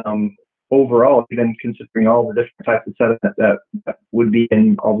overall, even considering all the different types of sediment that would be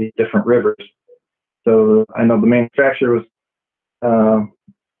in all these different rivers. So I know the manufacturer was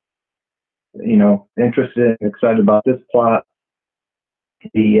interested and excited about this plot.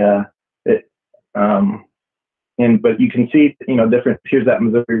 But you can see, different. Here's that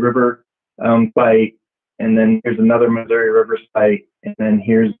Missouri River site, and then here's another Missouri River site, and then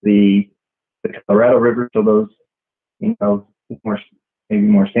here's the Colorado River. So those, maybe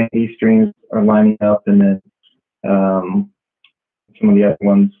more sandy streams are lining up, and then some of the other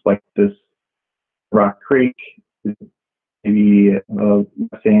ones like this Rock Creek, maybe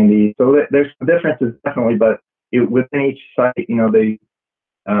sandy. So there's some differences definitely, but within each site,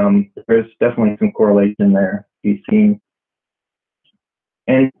 there's definitely some correlation there you've seen.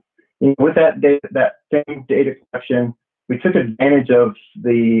 And with that same data collection, we took advantage of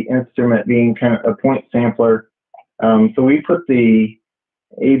the instrument being kind of a point sampler. So we put the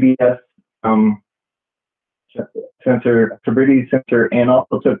ABS sensor, turbidity sensor, and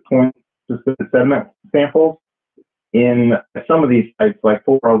also took point specific sediment samples. in some of these sites, like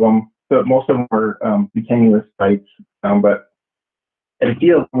 4 of them, but most of them are continuous sites. But at a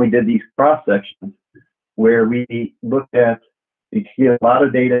field, we did these cross sections where we looked at, you get a lot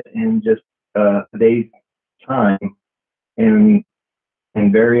of data in just a day's time and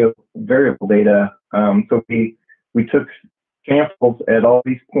variable data. So we took samples at all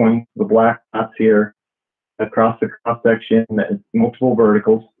these points, the black dots here, across the cross section, multiple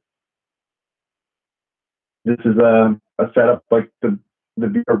verticals. This is a setup like the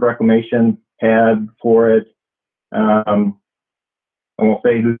Bureau of Reclamation had for it. I won't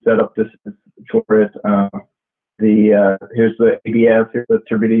say who set up this for it. Here's the ABS, here's the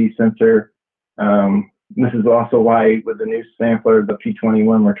turbidity sensor. This is also why with the new sampler, the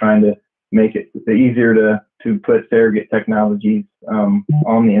P21, we're trying to make it easier to put surrogate technologies on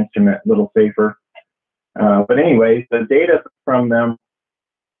the instrument, a little safer. But anyway, the data from them,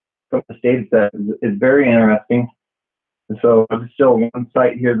 from the data set, is very interesting. And so there's still one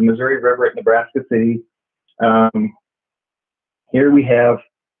site here, the Missouri River at Nebraska City. Here we have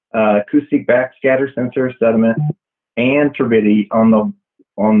acoustic backscatter sensor, sediment, and turbidity on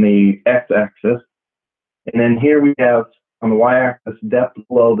the x-axis. And then here we have on the y-axis depth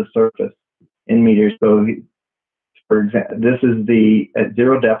below the surface in meters. So for example, this is at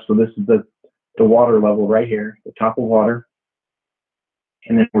 0 depth, so this is the water level right here, the top of water.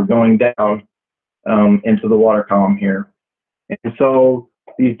 And then we're going down into the water column here. And so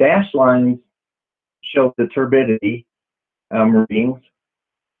these dashed lines show the turbidity readings.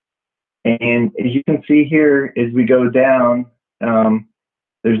 And as you can see here, as we go down,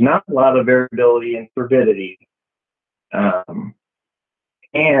 there's not a lot of variability in turbidity. And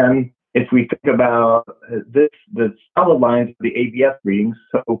if we think about the solid lines of the ABS readings,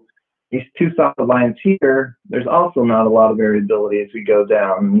 so these 2 solid lines here, there's also not a lot of variability as we go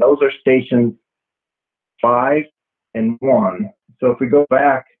down. And those are stations 5 and 1. So if we go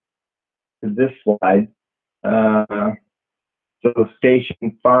back to this slide, so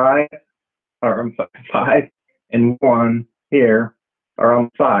station 5 and 1 here are on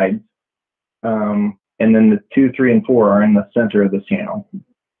the sides, and then the 2, 3, and 4 are in the center of the channel.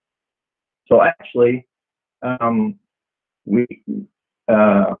 So actually, so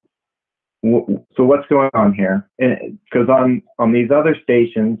what's going on here? Because on these other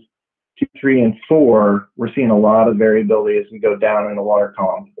stations, 2, 3, and 4, we're seeing a lot of variability as we go down in the water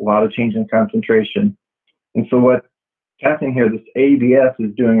column, a lot of change in concentration. And so what's happening here, this ABS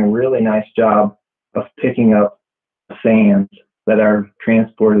is doing a really nice job of picking up sands that are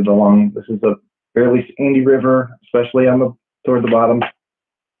transported along. This is a fairly sandy river, especially toward the bottom,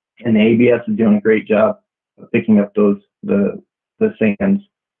 and the ABS is doing a great job of picking up the sands.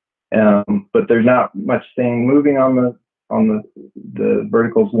 But there's not much sand moving on the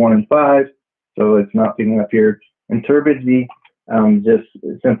verticals 1 and 5, so it's not picking up here. And turbidity just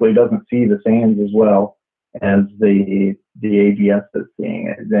simply doesn't see the sands as well as the ABS is seeing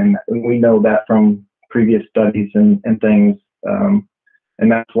it. And we know that from previous studies and things,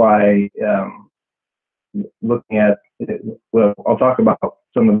 and that's why looking at well, I'll talk about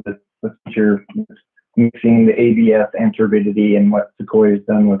some of the feature mixing the ABS and turbidity and what Sequoia has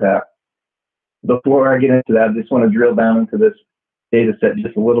done with that. Before I get into that, I just want to drill down into this data set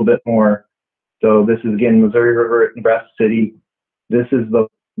just a little bit more. So this is again Missouri River at Nebraska City. This is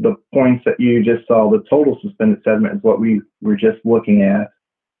the points that you just saw. The total suspended sediment is what we were just looking at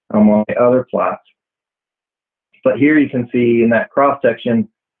on the other plots. But here you can see in that cross section,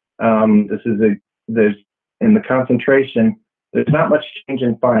 there's in the concentration, there's not much change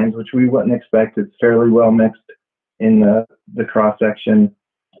in fines, which we wouldn't expect. It's fairly well mixed in the cross section.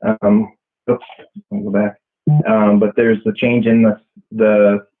 Oops, I'll go back. But there's the change in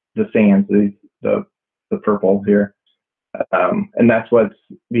the sands, the purple here, and that's what's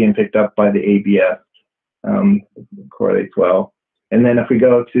being picked up by the ABS. Correlates well. And then if we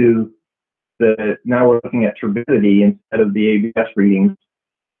go to now we're looking at turbidity instead of the ABS readings.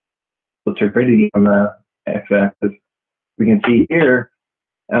 So turbidity on the x-axis, we can see here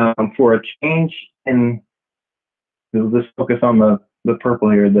for a change in, let's focus on the purple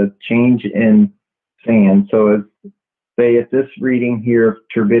here, the change in sand. So as say at this reading here of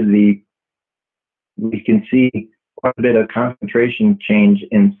turbidity, we can see quite a bit of concentration change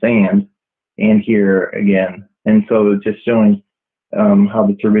in sand, and here again. And so it's just showing how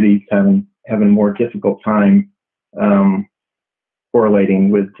the turbidity is having a more difficult time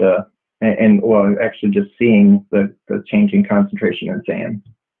correlating with well, actually just seeing the change in concentration in sand.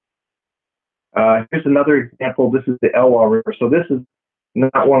 Here's another example. This is the Elwha River. So this is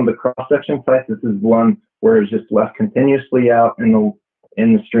not one of the cross-section sites. This is one where it's just left continuously out in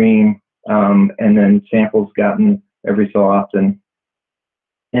the stream, and then samples gotten every so often,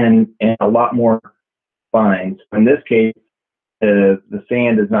 and a lot more fines. In this case, the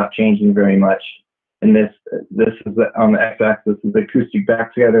sand is not changing very much. And this is on the x-axis is the acoustic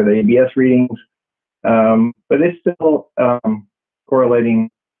backscatter, the ABS readings, but it's still correlating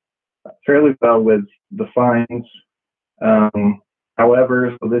fairly well with the fines.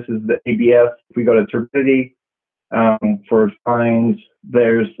 However, so this is the ABS. If we go to turbidity for fines,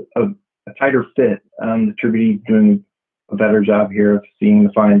 there's a tighter fit. The turbidity is doing a better job here of seeing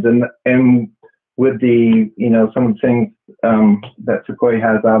the fines, and with the some of the things that Sequoia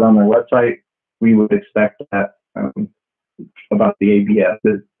has out on their website, we would expect that about the ABS.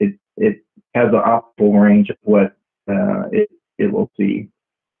 It has an optimal range of what it will see.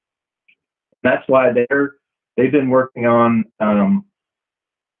 That's why they've been working on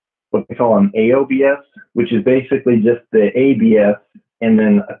what they call an AOBS, which is basically just the ABS and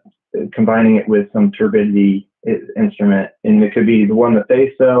then combining it with some turbidity instrument. And it could be the one that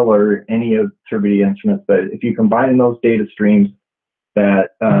they sell or any of the turbidity instruments. But if you combine those data streams, that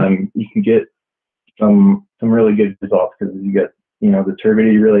you can get some really good results, because you get the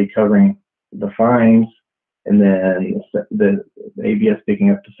turbidity really covering the fines, and then the ABS picking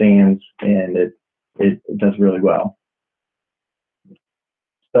up the sands, and it does really well.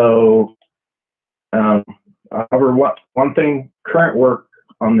 So, however, one thing, current work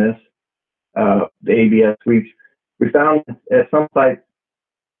on this, the ABS, we found at some sites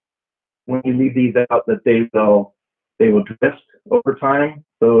when you leave these out that they will drift over time.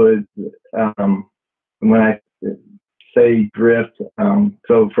 So when I say drift,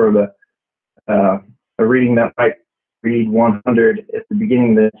 so for a reading that might read 100 at the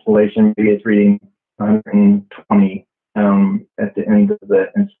beginning of the installation, maybe it's reading 120 at the end of the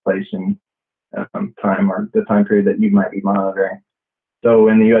installation time, or the time period that you might be monitoring. So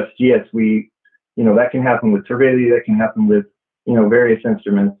in the USGS, that can happen with turbidity, that can happen with various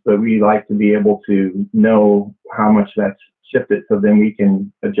instruments, but we like to be able to know how much that's shifted, so then we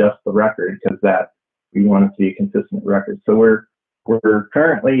can adjust the record, because that we want to see a consistent record. So we're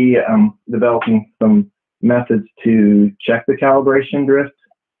currently developing some methods to check the calibration drift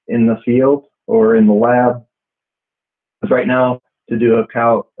in the field or in the lab. Because right now, to do a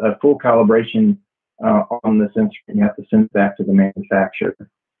full calibration on this instrument, you have to send it back to the manufacturer to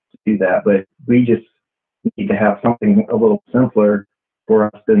do that. But we just need to have something a little simpler for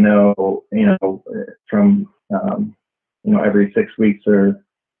us to know, from every 6 weeks or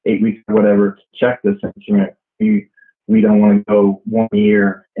 8 weeks or whatever, to check this instrument. We don't want to go 1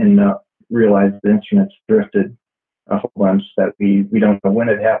 year and realize the instrument's drifted a whole bunch, that we don't know when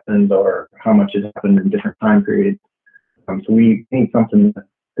it happened or how much it happened in different time periods. So we need something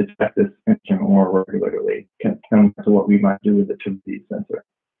to check this instrument more regularly, similar to what we might do with the turbidity sensor.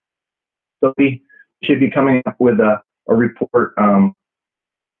 So we should be coming up with a report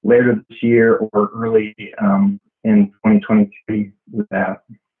later this year or early in 2023 with that.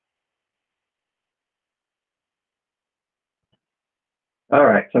 All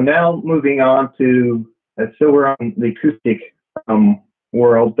right, so now moving on to, so we're on the acoustic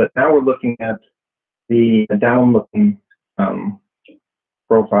world, but now we're looking at the down-looking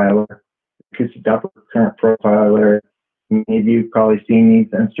profiler, acoustic Doppler current profiler. Many of you have probably seen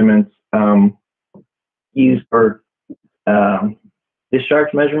these instruments used for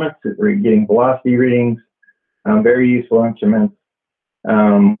discharge measurements. We're getting velocity readings, very useful instruments.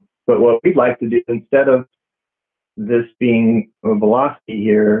 But what we'd like to do, instead of this being a velocity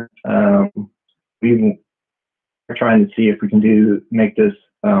here, we are trying to see if we can make this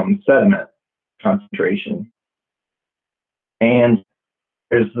sediment concentration. And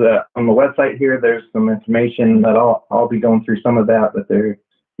there's on the website here, there's some information that I'll be going through some of that, but you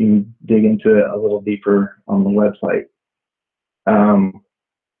can dig into it a little deeper on the website. I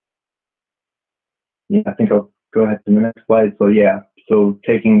think I'll go ahead to the next slide. So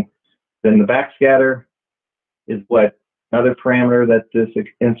taking then the backscatter is what another parameter that this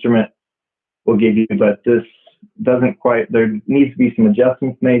instrument will give you, but this doesn't quite, there needs to be some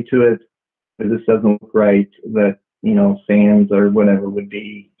adjustments made to it, because this doesn't look right, that sands or whatever would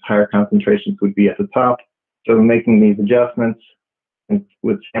be, higher concentrations would be at the top. So making these adjustments and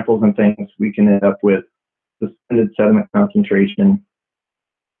with samples and things, we can end up with suspended sediment concentration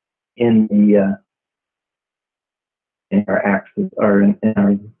in our axis, or in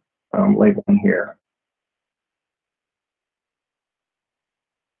our labeling here.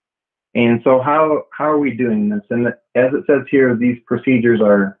 And so how are we doing this? And as it says here, these procedures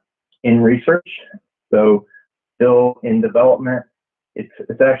are in research, so still in development.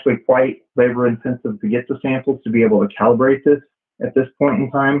 It's actually quite labor intensive to get the samples to be able to calibrate this at this point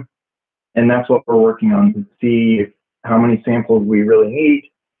in time. And that's what we're working on, to see how many samples we really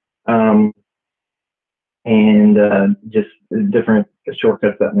need, and just different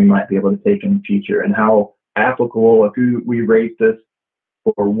shortcuts that we might be able to take in the future, and how applicable, if we rate this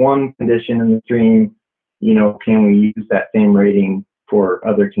for one condition in the stream, you know, can we use that same rating for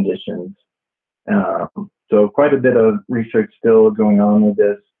other conditions? So quite a bit of research still going on with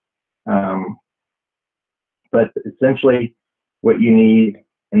this. But essentially what you need,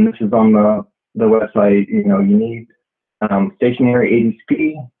 and this is on the website, you know, you need stationary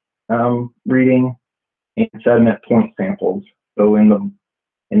ADCP reading and sediment point samples. So in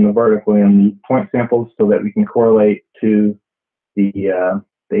the vertical, in the point samples, so that we can correlate to the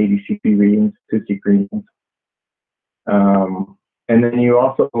ADCP readings, acoustic readings. And then you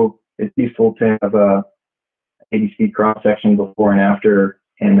also, it's useful to have a ADCP cross-section before and after,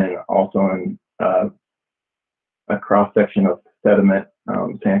 and then also in, a cross-section of sediment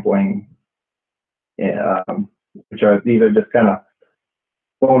sampling, these are just kind of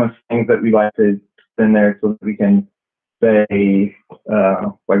bonus things that we like to send there, so that we can say, if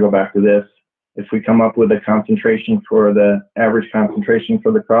I go back to this, if we come up with a concentration for the average concentration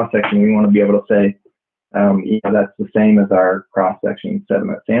for the cross-section, we want to be able to say, yeah, that's the same as our cross-section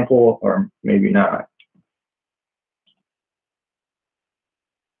sediment sample, or maybe not.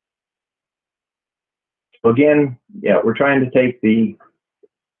 So again, yeah, we're trying to take the,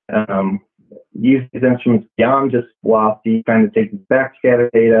 use these instruments beyond just velocity, trying to take the backscatter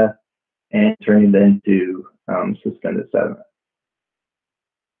data and turn it into suspended sediment.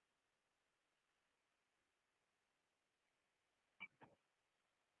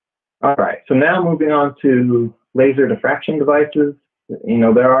 All right, so now moving on to laser diffraction devices. You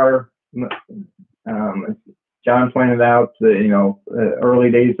know, there are, as John pointed out, the early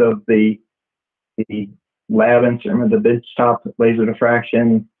days of the lab instrument, the benchtop laser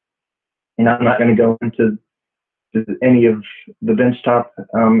diffraction. And I'm not going to go into any of the benchtop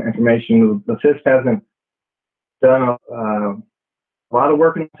information. The FISP hasn't done a lot of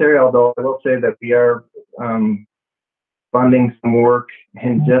work in this area, although I will say that we are funding some work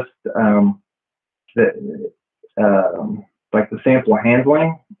in just like the sample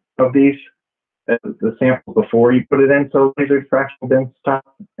handling of these, the sample before you put it into laser diffraction benchtop,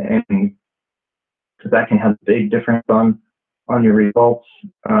 and because that can have a big difference on your results.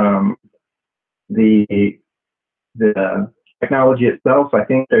 The technology itself, I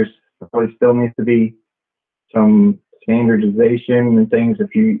think there's probably still needs to be some standardization and things.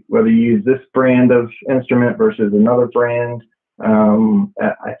 Whether you use this brand of instrument versus another brand,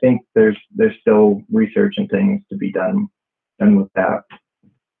 I think there's still research and things to be done with that.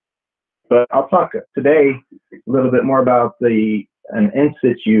 But I'll talk today a little bit more about an in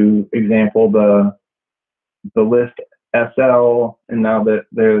situ example, the list SL, and now that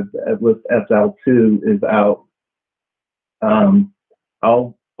there's list SL2 is out.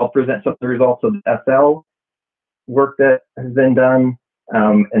 I'll present some of the results of the SL work that has been done,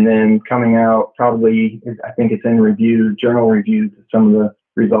 and then coming out probably, I think it's in review, journal reviews, some of the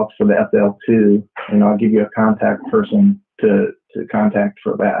results for the SL2, and I'll give you a contact person to contact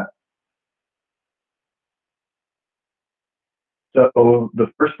for that. So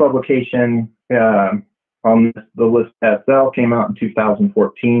the first publication on the list SL came out in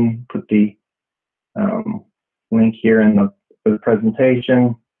 2014. Put the link here in the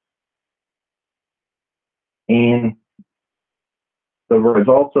presentation. And the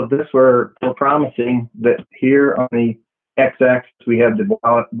results of this were promising. That here on the x-axis we have the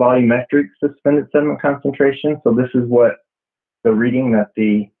volumetric suspended sediment concentration. So this is what the reading that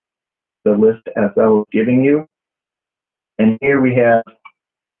the list SL is giving you. And here we have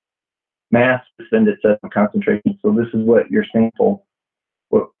mass suspended sediment concentration. So this is what your sample,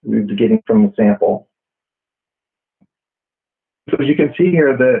 what we're getting from the sample. So as you can see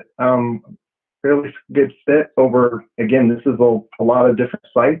here, that fairly good fit over, again, this is a lot of different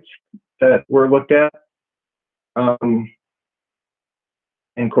sites that were looked at and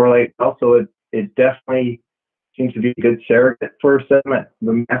correlate. Also, it definitely seems to be a good surrogate for sediment,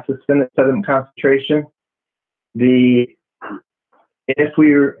 the mass suspended sediment concentration. If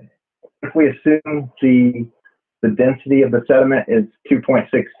we assume the density of the sediment is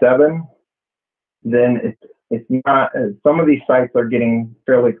 2.67, then it's not. Some of these sites are getting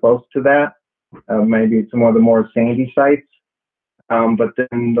fairly close to that. Maybe some of the more sandy sites, but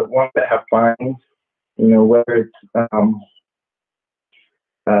then the ones that have fines, whether it's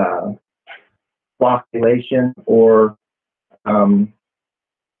flocculation or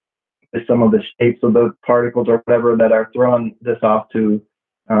some of the shapes of those particles or whatever that are throwing this off to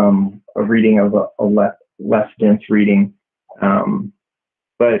a reading of a less dense reading.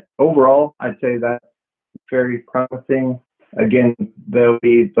 But overall, I'd say that's very promising. Again, there'll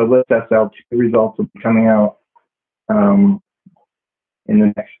be the list SL2 results will be coming out in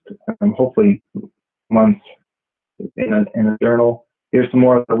the next, hopefully, months in a journal. Here's some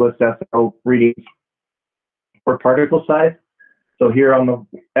more of the list SL readings for particle size. So here on the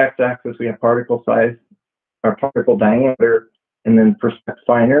x-axis, we have particle size, or particle diameter, and then percent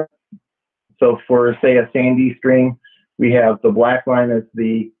finer. So for, say, a sandy stream, we have the black line as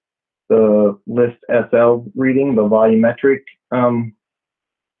the list SL reading, the volumetric, I'm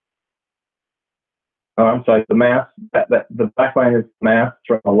sorry, the mass, the black line is mass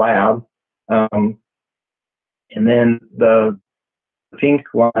from a lab. And then the pink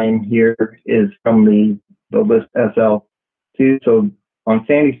line here is from the list SL2. So on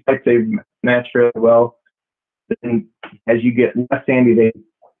sandy sites, they match fairly well. Then as you get less sandy, they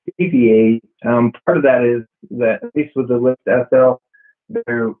deviate. Part of that is that, at least with the list SL,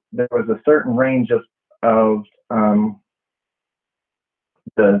 there was a certain range of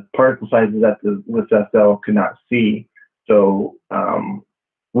the particle sizes that the list SL could not see. So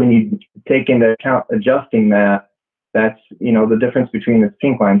when you take into account adjusting that, that's, you know, the difference between this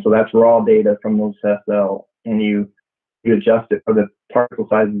pink line. So that's raw data from those SL, and you adjust it for the particle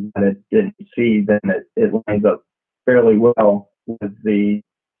sizes that it didn't see, then it lines up fairly well with the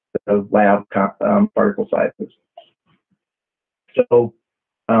lab particle sizes. So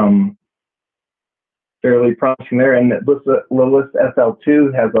fairly promising there. And the list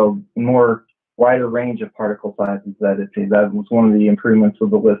SL2 has a more wider range of particle sizes that it sees. That was one of the improvements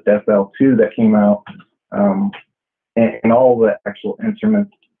with the list SL2 that came out, and all the actual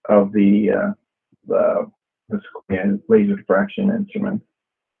instruments of the laser diffraction instruments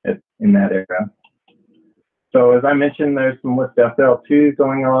in that era. So as I mentioned, there's some list SL2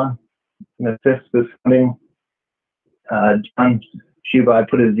 going on. The FISP is funding. John Shuba, I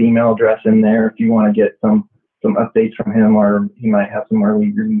put his email address in there if you want to get some updates from him, or he might have some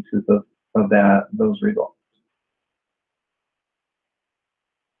early releases of those results.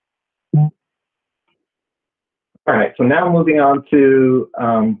 All right, so now moving on to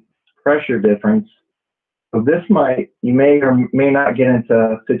pressure difference. So this you may or may not get into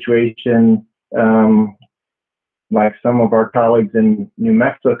a situation like some of our colleagues in New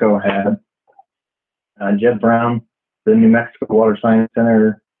Mexico had. Jed Brown, the New Mexico Water Science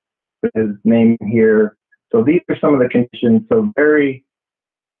Center, with his name here. So these are some of the conditions. So very,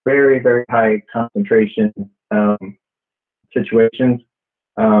 very, very high concentration situations.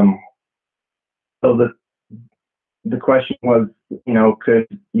 So the question was, you know, could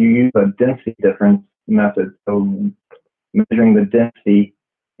you use a density difference method? So measuring the density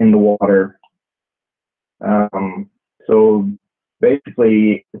in the water. So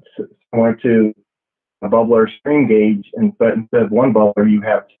basically, it's similar to a bubbler stream gauge, but instead of one bubbler, you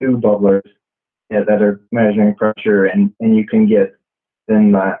have two bubblers that are measuring pressure, and you can get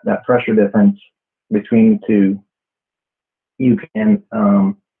then that pressure difference between the two. You can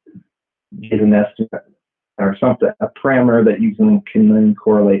get an estimate or something, a parameter that you can then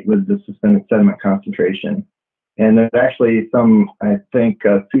correlate with the suspended sediment concentration. And there's actually some, I think,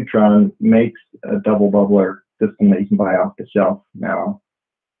 Sutron makes a double bubbler system that you can buy off the shelf now.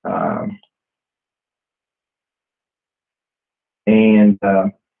 And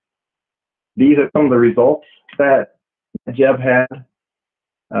these are some of the results that Jeb had.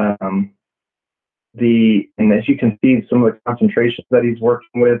 And as you can see, some of the concentrations that he's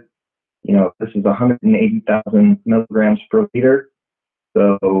working with, you know, this is 180,000 milligrams per liter.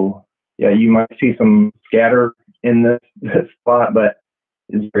 So yeah, you might see some scatter in this spot, but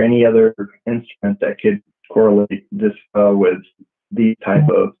is there any other instrument that could correlate this with these type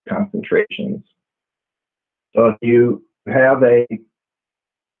of concentrations? So if you have a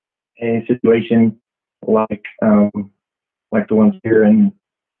situation like the ones here in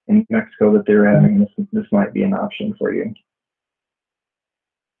Mexico that they're having, this might be an option for you.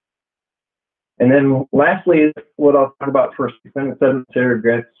 And then lastly, what I'll talk about for suspended sedimentary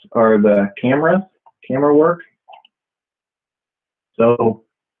regrets are the camera work. So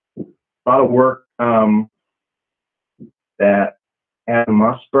a lot of work that Adam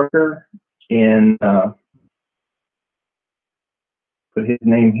Mossberger in put his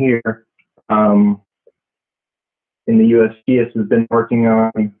name here in the USGS has been working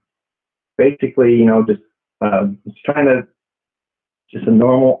on basically, you know, just trying to just a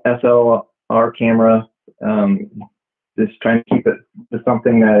normal SLR camera, just trying to keep it to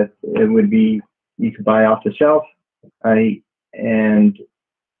something that it would be you could buy off the shelf, and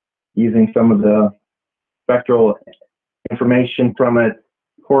using some of the spectral information from it,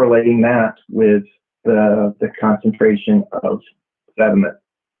 correlating that with the concentration of sediment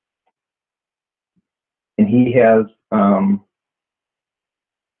and he has, I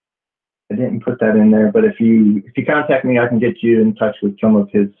didn't put that in there, but if you contact me, I can get you in touch with some of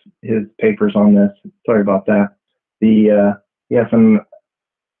his papers on this. Sorry about that. He has some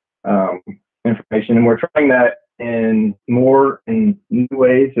information, and we're trying that in new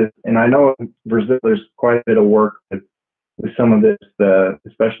ways. And I know in Brazil there's quite a bit of work with some of this,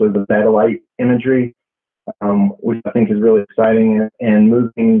 especially the satellite imagery, which I think is really exciting, and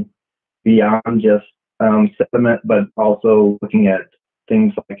moving beyond just sediment, but also looking at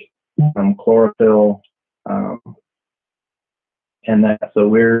things like chlorophyll, and that. So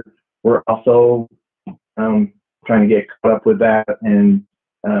we're also trying to get caught up with that and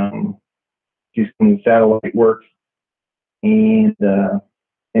do some satellite work, and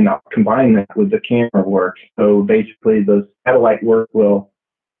I'll combine that with the camera work. So basically, the satellite work will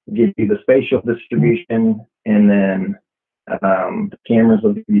give you the spatial distribution, and then the cameras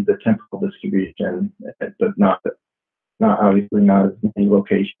will give you the temporal distribution, but not obviously not as many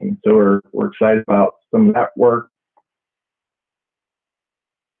locations. So we're excited about some of that work.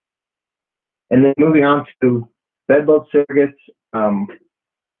 And then moving on to bedload surrogates.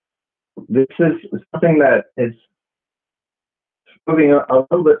 This is something that is moving a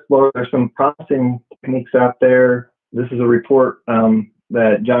little bit slower. There's some promising techniques out there. This is a report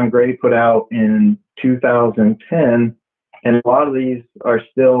that John Gray put out in 2010, and a lot of these are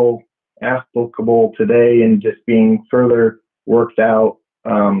still applicable today and just being further worked out.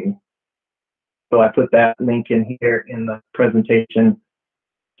 So I put that link in here in the presentation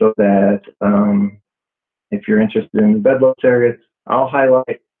so that if you're interested in bedload surrogates, I'll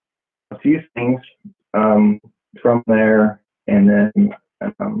highlight a few things from there, and then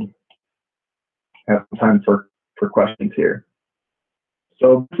have some time for questions here.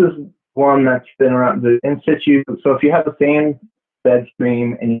 So this is one that's been around, the in situ. So if you have a sand bed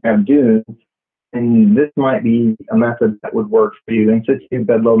stream and you have dunes, and this might be a method that would work for you. In situ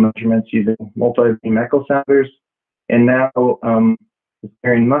bedload measurements using multi-beam echo sounders. And now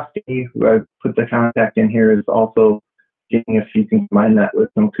Aaron Musty, who I put the contact in here, is also getting if you can combine that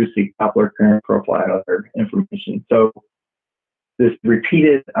with some acoustic Doppler current profile and other information. So this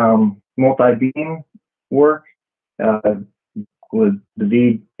repeated multi-beam work with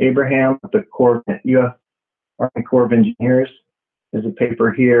David Abraham at the U.S. Army Corps of Engineers. There's a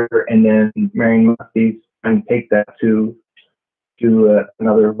paper here, and then Marion Musty's trying to take that to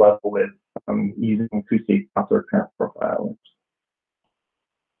another level with using acoustic Doppler current profiling.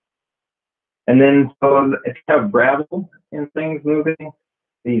 And then, so if you have gravel and things moving,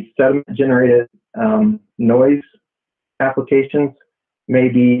 these sediment-generated noise applications may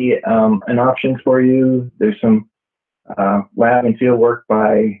be an option for you. There's some lab and field work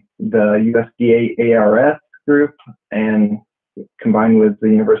by the USDA ARS group, and combined with the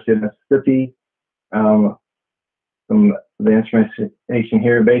University of Mississippi. Some of the instrumentation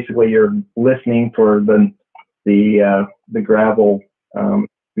here, basically you're listening for the gravel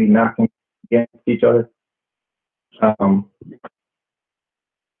be knocking against each other. And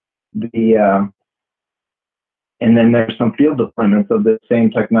then there's some field deployments of the same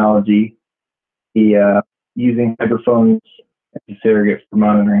technology, using hydrophones as a surrogate for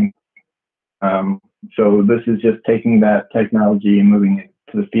monitoring. So this is just taking that technology and moving it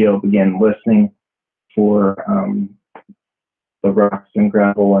to the field, again, listening for the rocks and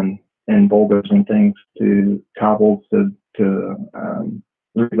gravel and boulders and things, to cobbles to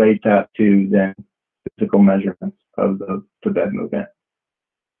relate that to then physical measurements of the bed movement.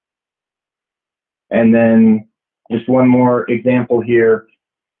 And then just one more example here,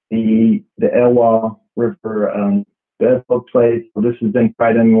 the Elwha River bedload plays. So this has been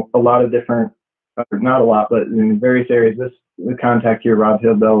tried in a lot of different, not a lot, but in various areas. The contact here, Rob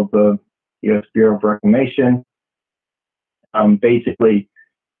Hillbell, the U.S. Bureau of Reclamation. Basically,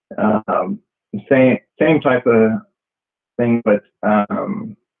 same type of thing, but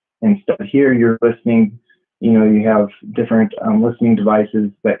instead here you're listening. You have different listening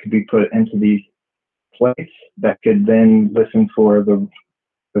devices that could be put into these plates that could then listen for the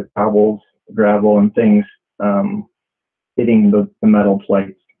cobbles, gravel, and things hitting the metal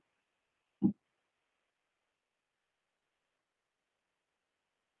plates.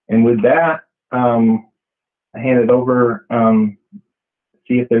 And with that, I hand it over,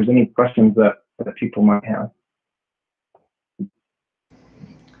 see if there's any questions that people might have.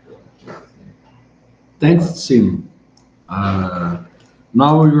 Thanks, Tim.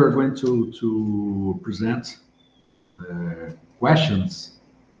 Now we are going to present questions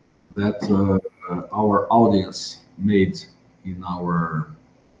that our audience made in our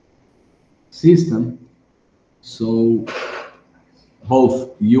system. So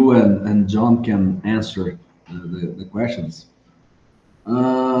both you and John can answer the questions.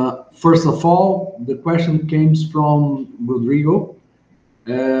 First of all, the question comes from Rodrigo.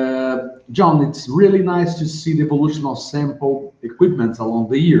 John, it's really nice to see the evolution of sample equipment along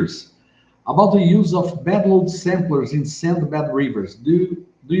the years. About the use of bed load samplers in sand bed rivers, do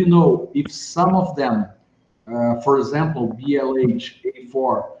you know if some of them, for example, BLH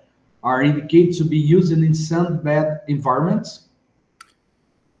 84, are indicated to be used in sand bed environments?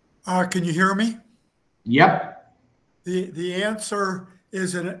 Can you hear me? Yep. The answer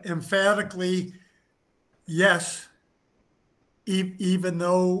is an emphatically yes, even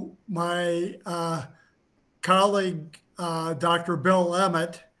though my colleague, Dr. Bill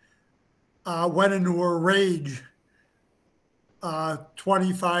Emmett, went into a rage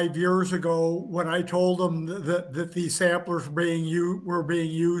 25 years ago when I told him that these samplers were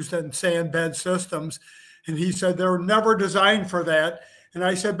being used in sand bed systems. And he said, they're never designed for that. And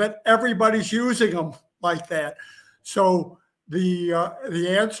I said, but everybody's using them like that. So the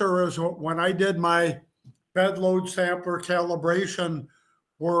answer is, when I did my bed load sampler calibration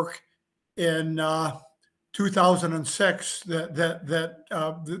work in 2006,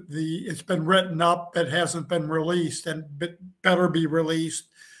 it's been written up, it hasn't been released, and better be released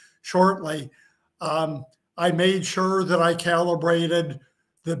shortly. I made sure that I calibrated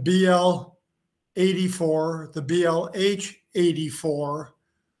the BL84, the BLH84,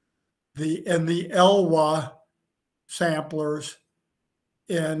 and the ELWA samplers,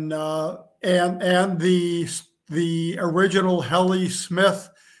 and the original Helly Smith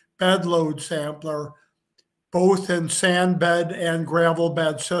bed load sampler, both in sand bed and gravel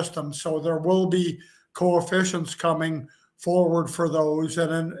bed systems. So there will be coefficients coming forward for those,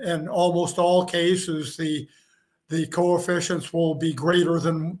 and in almost all cases, the coefficients will be greater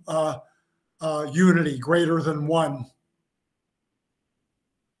than unity, greater than 1.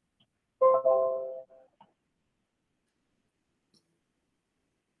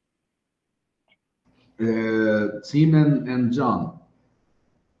 Tim and John.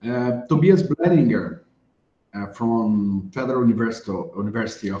 Tobias Bledinger from Federal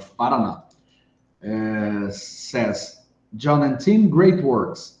University of Paraná says, John and Tim, great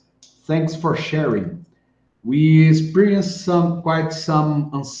works. Thanks for sharing. We experienced quite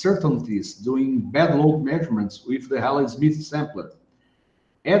some uncertainties doing bed load measurements with the Helly Smith sampler.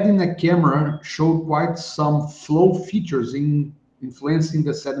 Adding a camera showed quite some flow features influencing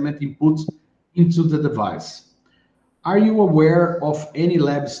the sediment inputs into the device. Are you aware of any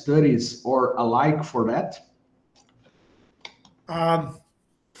lab studies or alike for that? The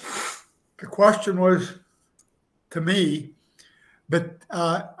question was to me, but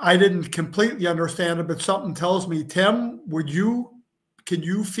I didn't completely understand it, but something tells me, Tim, can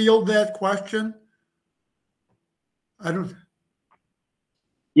you field that question? I don't.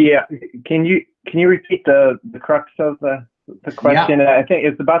 Yeah, can you repeat the crux of the question? Yeah. I think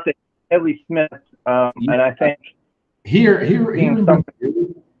it's about the Helly Smith, yeah. And I think here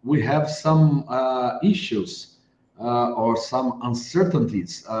we have some issues or some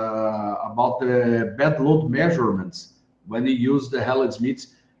uncertainties about the bed load measurements when you use the Helly Smith,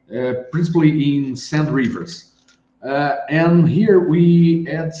 principally in sand rivers. And here we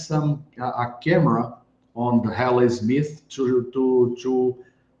add a camera on the Helly Smith to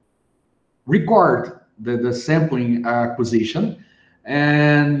record the sampling acquisition,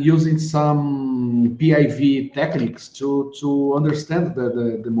 and using some PIV techniques to understand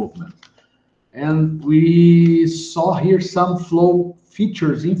the movement. And we saw here some flow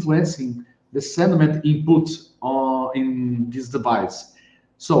features influencing the sediment input in this device.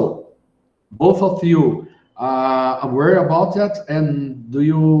 So both of you are aware about that, and do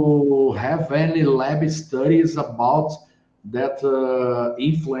you have any lab studies about that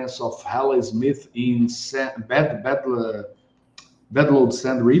influence of Helly Smith in bed load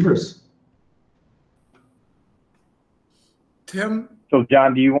sand rivers? Tim? So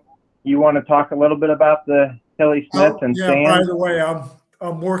John, do you want to talk a little bit about the Helly Smith and sand? By the way,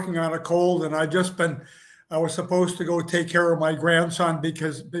 I'm working on a cold, and I was supposed to go take care of my grandson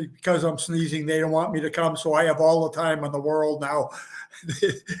because I'm sneezing. They don't want me to come, so I have all the time in the world now.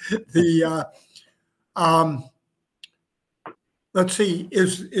 Let's see,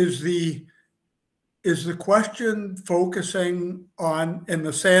 is the question focusing on in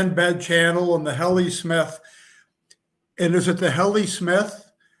the sand bed channel and the Helly Smith? And is it the Helly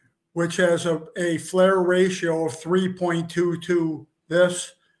Smith, which has a flare ratio of 3.22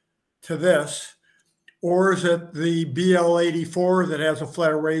 this to this, or is it the BL84 that has a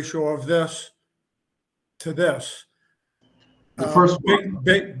flare ratio of this to this? The first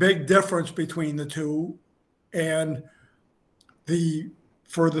big difference between the two, and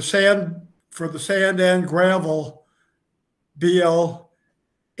for the sand and gravel BL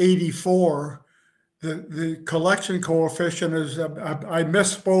 84, the collection coefficient is, I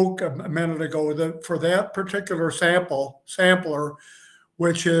misspoke a minute ago, that for that particular sampler,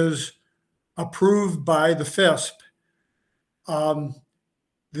 which is approved by the FISP,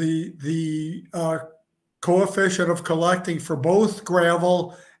 the coefficient of collecting for both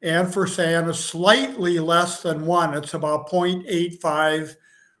gravel and for sand is slightly less than 1. It's about 0.85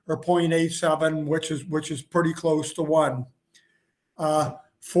 or 0.87, which is pretty close to 1.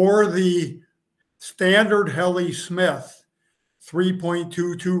 For the standard Helly-Smith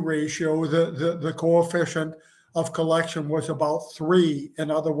 3.22 ratio, the coefficient of collection was about 3.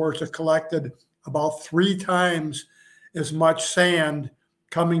 In other words, it collected about 3 times as much sand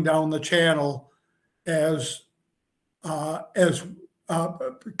coming down the channel as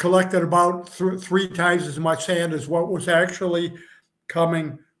collected about 3 times as much sand as what was actually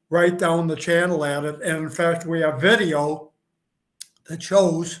coming right down the channel at it. And in fact, we have video that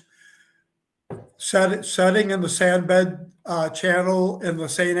shows setting in the sandbed channel in the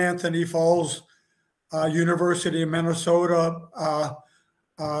St. Anthony Falls University of Minnesota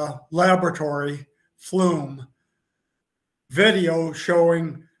laboratory flume video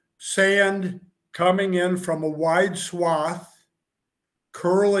showing sand coming in from a wide swath,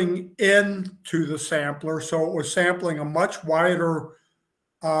 curling into the sampler. So it was sampling a much wider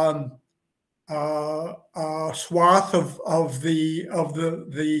swath of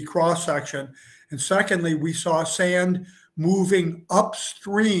the cross section. And secondly, we saw sand moving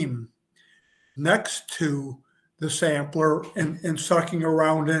upstream next to the sampler and sucking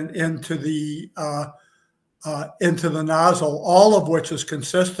around into the nozzle, all of which is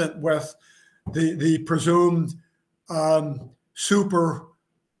consistent with the presumed super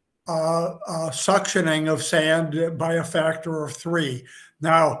suctioning of sand by a factor of 3.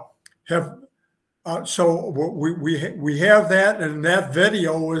 Now, so we have that, and that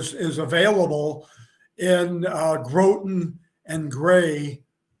video is available in Groton and Gray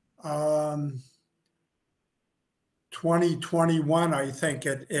 2021, I think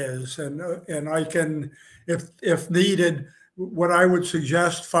it is, and I can, if needed, what I would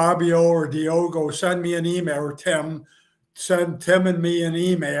suggest, Fábio or Diogo, send me an email, or send Tim and me an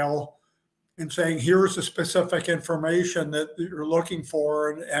email and saying, here's the specific information that you're looking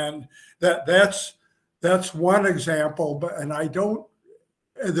for. And that's one example, and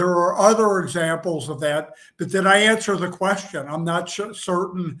there are other examples of that, but did I answer the question? I'm not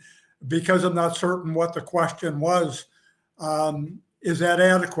certain, because I'm not certain what the question was. Is that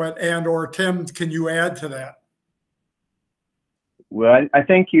adequate? And or Tim, can you add to that? Well, I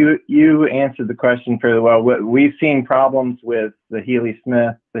think you answered the question fairly well. We've seen problems with the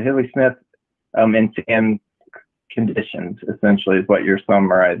Healy-Smith and conditions, essentially, is what you're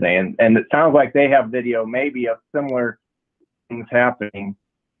summarizing. And it sounds like they have video maybe of similar things happening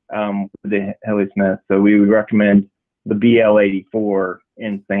with the Healy-Smith. So we would recommend the BL84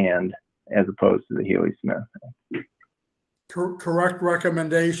 in sand as opposed to the Healy-Smith. Correct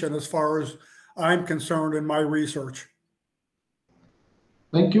recommendation as far as I'm concerned in my research.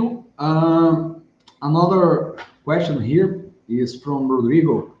 Thank you. Another question here is from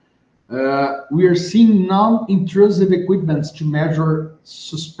Rodrigo. We are seeing non-intrusive equipments to measure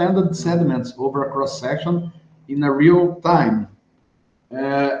suspended sediments over a cross-section in a real time.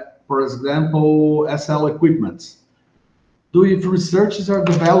 For example, SL equipments. If researchers are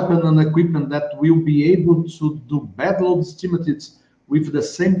developing an equipment that will be able to do bed load estimates with the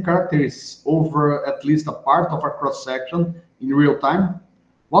same characteristics over at least a part of a cross-section in real time,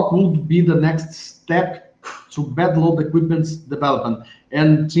 what would be the next step to bed load equipment's development?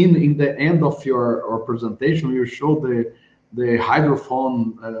 And Tim, in the end of your presentation, you showed the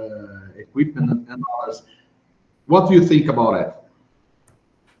hydrophone equipment and others. What do you think about it?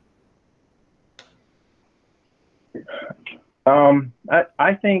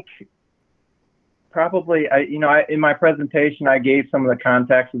 I think probably, in my presentation, I gave some of the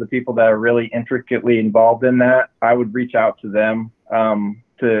contacts of the people that are really intricately involved in that. I would reach out to them. I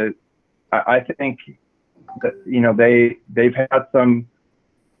think that, they've had some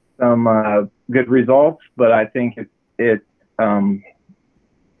good results, but I think it's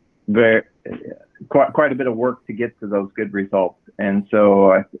quite a bit of work to get to those good results. And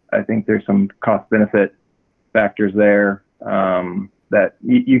so I think there's some cost benefit factors there that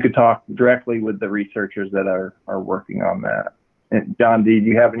you could talk directly with the researchers that are working on that. And John, do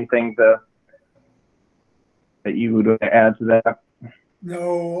you have anything that you would add to that?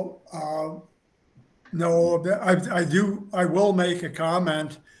 No, I will make a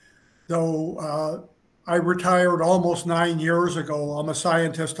comment, though. I retired almost 9 years ago. I'm a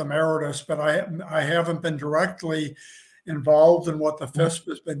scientist emeritus, but I haven't been directly involved in what the FISP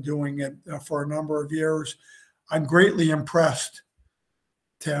has been doing for a number of years. I'm greatly impressed,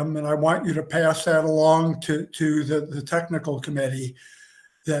 Tim, and I want you to pass that along to the technical committee,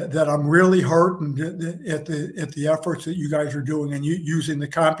 that I'm really heartened at the efforts that you guys are doing, and using the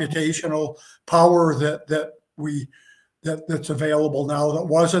computational power that's available now that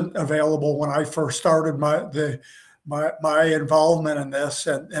wasn't available when I first started my involvement in this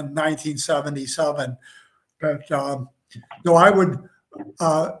in 1977. But no, I would,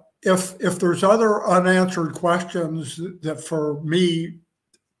 if there's other unanswered questions that for me,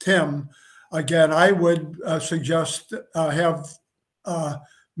 Tim, again, I would suggest have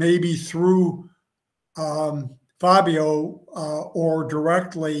maybe through Fábio or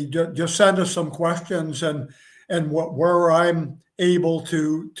directly, just send us some questions, and where I'm able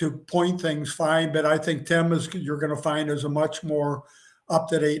to point things, fine. But I think Tim you're going to find is a much more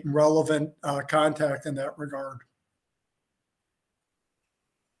up-to-date and relevant contact in that regard.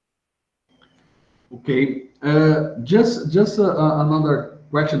 Okay, just another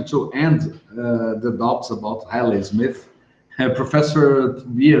question to end the doubts about Halley-Smith. Professor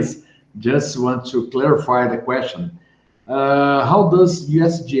Tobias just want to clarify the question. How does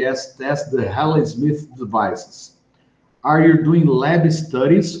USGS test the Halley-Smith devices? Are you doing lab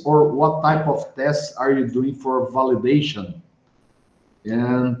studies, or what type of tests are you doing for validation?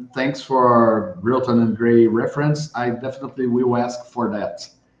 And thanks for Brilton and Gray reference. I definitely will ask for that.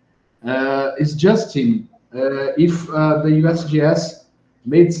 It's Justin, if the USGS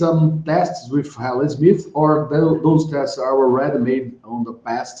made some tests with Halley-Smith, or those tests are already made on the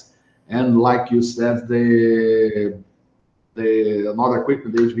past, and like you said, another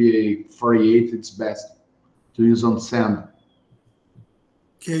equipment, the HVA48, it's best to use on sand.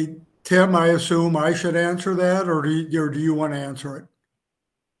 Okay, Tim, I assume I should answer that, or do you want to answer it?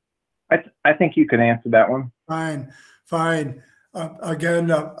 I think you can answer that one. Fine, fine.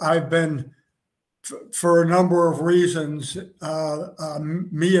 Again, I've been, for a number of reasons,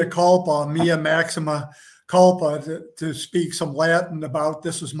 mea culpa, mea maxima culpa, to speak some Latin about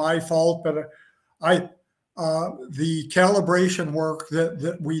this is my fault, but the calibration work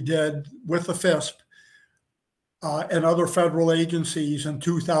that we did with the FISP and other federal agencies in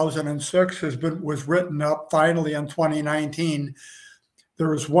 2006 was written up finally in 2019.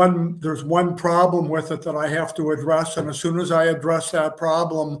 There's one problem with it that I have to address, and as soon as I address that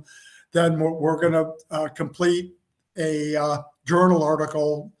problem, then we're going to complete a journal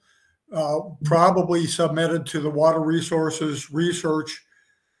article, probably submitted to the Water Resources Research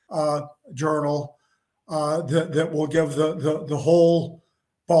Journal, that will give the whole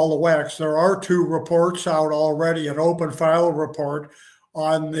ball of wax. There are 2 reports out already, an open file report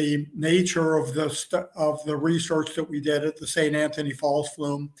on the nature of the research that we did at the St. Anthony Falls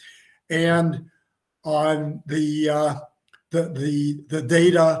Flume, and on the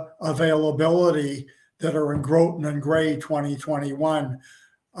data availability that are in Groton and Gray 2021.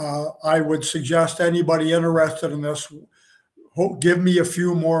 I would suggest anybody interested in this, give me a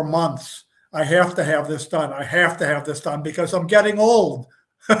few more months. I have to have this done. I have to have this done because I'm getting old.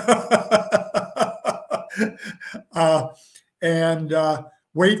 And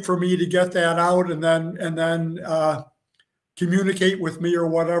wait for me to get that out, and then communicate with me or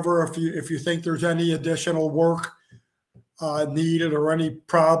whatever if you think there's any additional work needed or any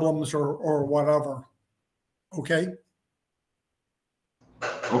problems or whatever. Okay.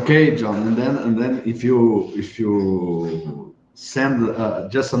 Okay, John, and then if you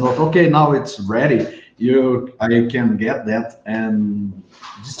send just a note, okay, now it's ready, I can get that and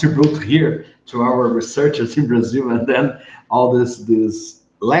distribute here to our researchers in Brazil, and then all this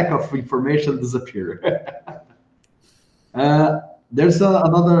lack of information disappear. There's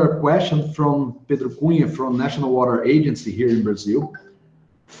another question from Pedro Cunha from National Water Agency here in Brazil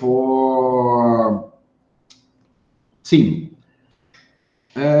for Tim.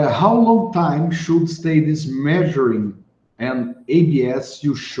 How long time should stay this measuring and ABS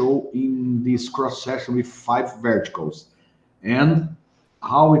you show in this cross section with 5 verticals, and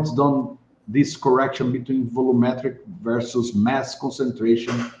how it's done this correction between volumetric versus mass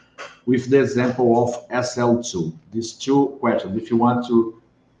concentration with the example of SL2? These 2 questions. If you want to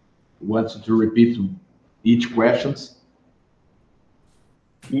repeat each questions.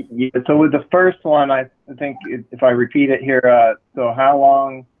 Yeah, so with the first one, I think if I repeat it here, so how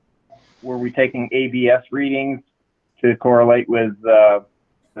long were we taking ABS readings to correlate with the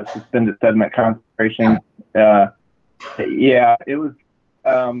suspended sediment concentration? Yeah, it was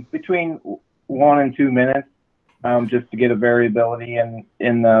between 1 and 2 minutes, just to get a variability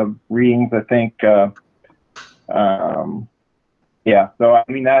in the readings. I think Yeah, so I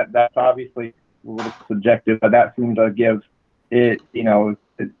mean that's obviously a little subjective, but that seemed to give it, you know,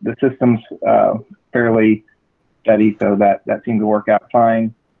 the system's fairly steady, so that seemed to work out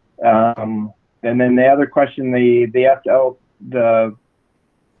fine. And then the other question, the SL, the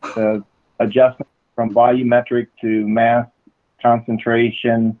adjustment from volumetric to mass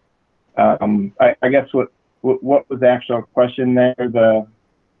concentration. I guess what was the actual question there?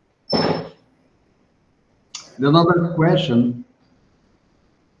 Another question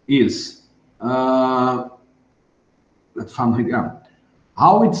is, let's find it again.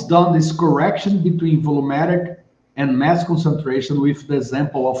 How it's done this correction between volumetric and mass concentration with the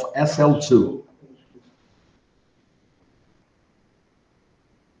example of SL2?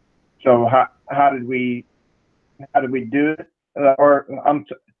 So how did we do it?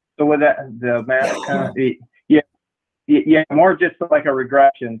 So with that, the mass kind of, yeah, more just like a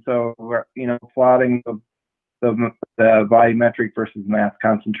regression. So we're, you know, plotting the volumetric versus mass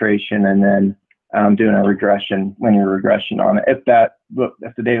concentration, and then doing a regression, linear regression on it. If the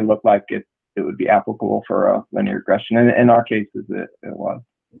data looked like it would be applicable for a linear regression. And in our cases, it was.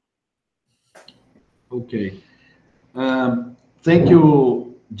 Okay. Thank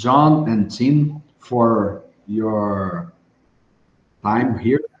you, John and Tim, for your time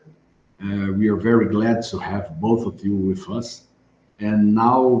here. We are very glad to have both of you with us. And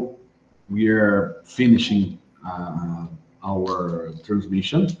now we are finishing our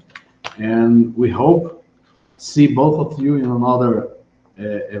transmission. And we hope see both of you in another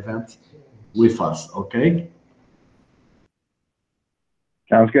event with us, okay?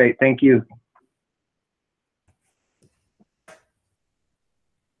 Sounds great. Thank you.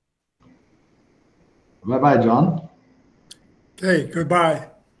 Bye-bye, John. Okay, goodbye.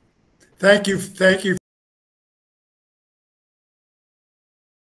 Thank you